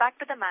conference back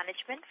to the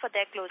management for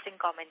their closing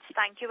comments.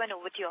 Thank you, and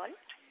over to you all.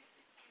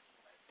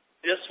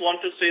 Just want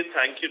to say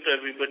thank you to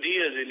everybody.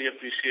 I really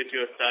appreciate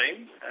your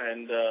time,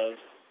 and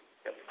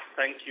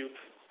thank you.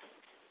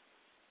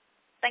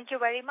 Thank you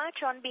very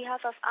much. On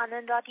behalf of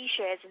Anand Rathi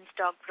Shares and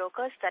Stock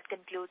Brokers, that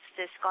concludes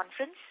this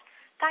conference.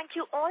 Thank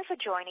you all for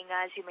joining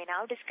us. You may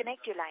now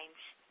disconnect your lines.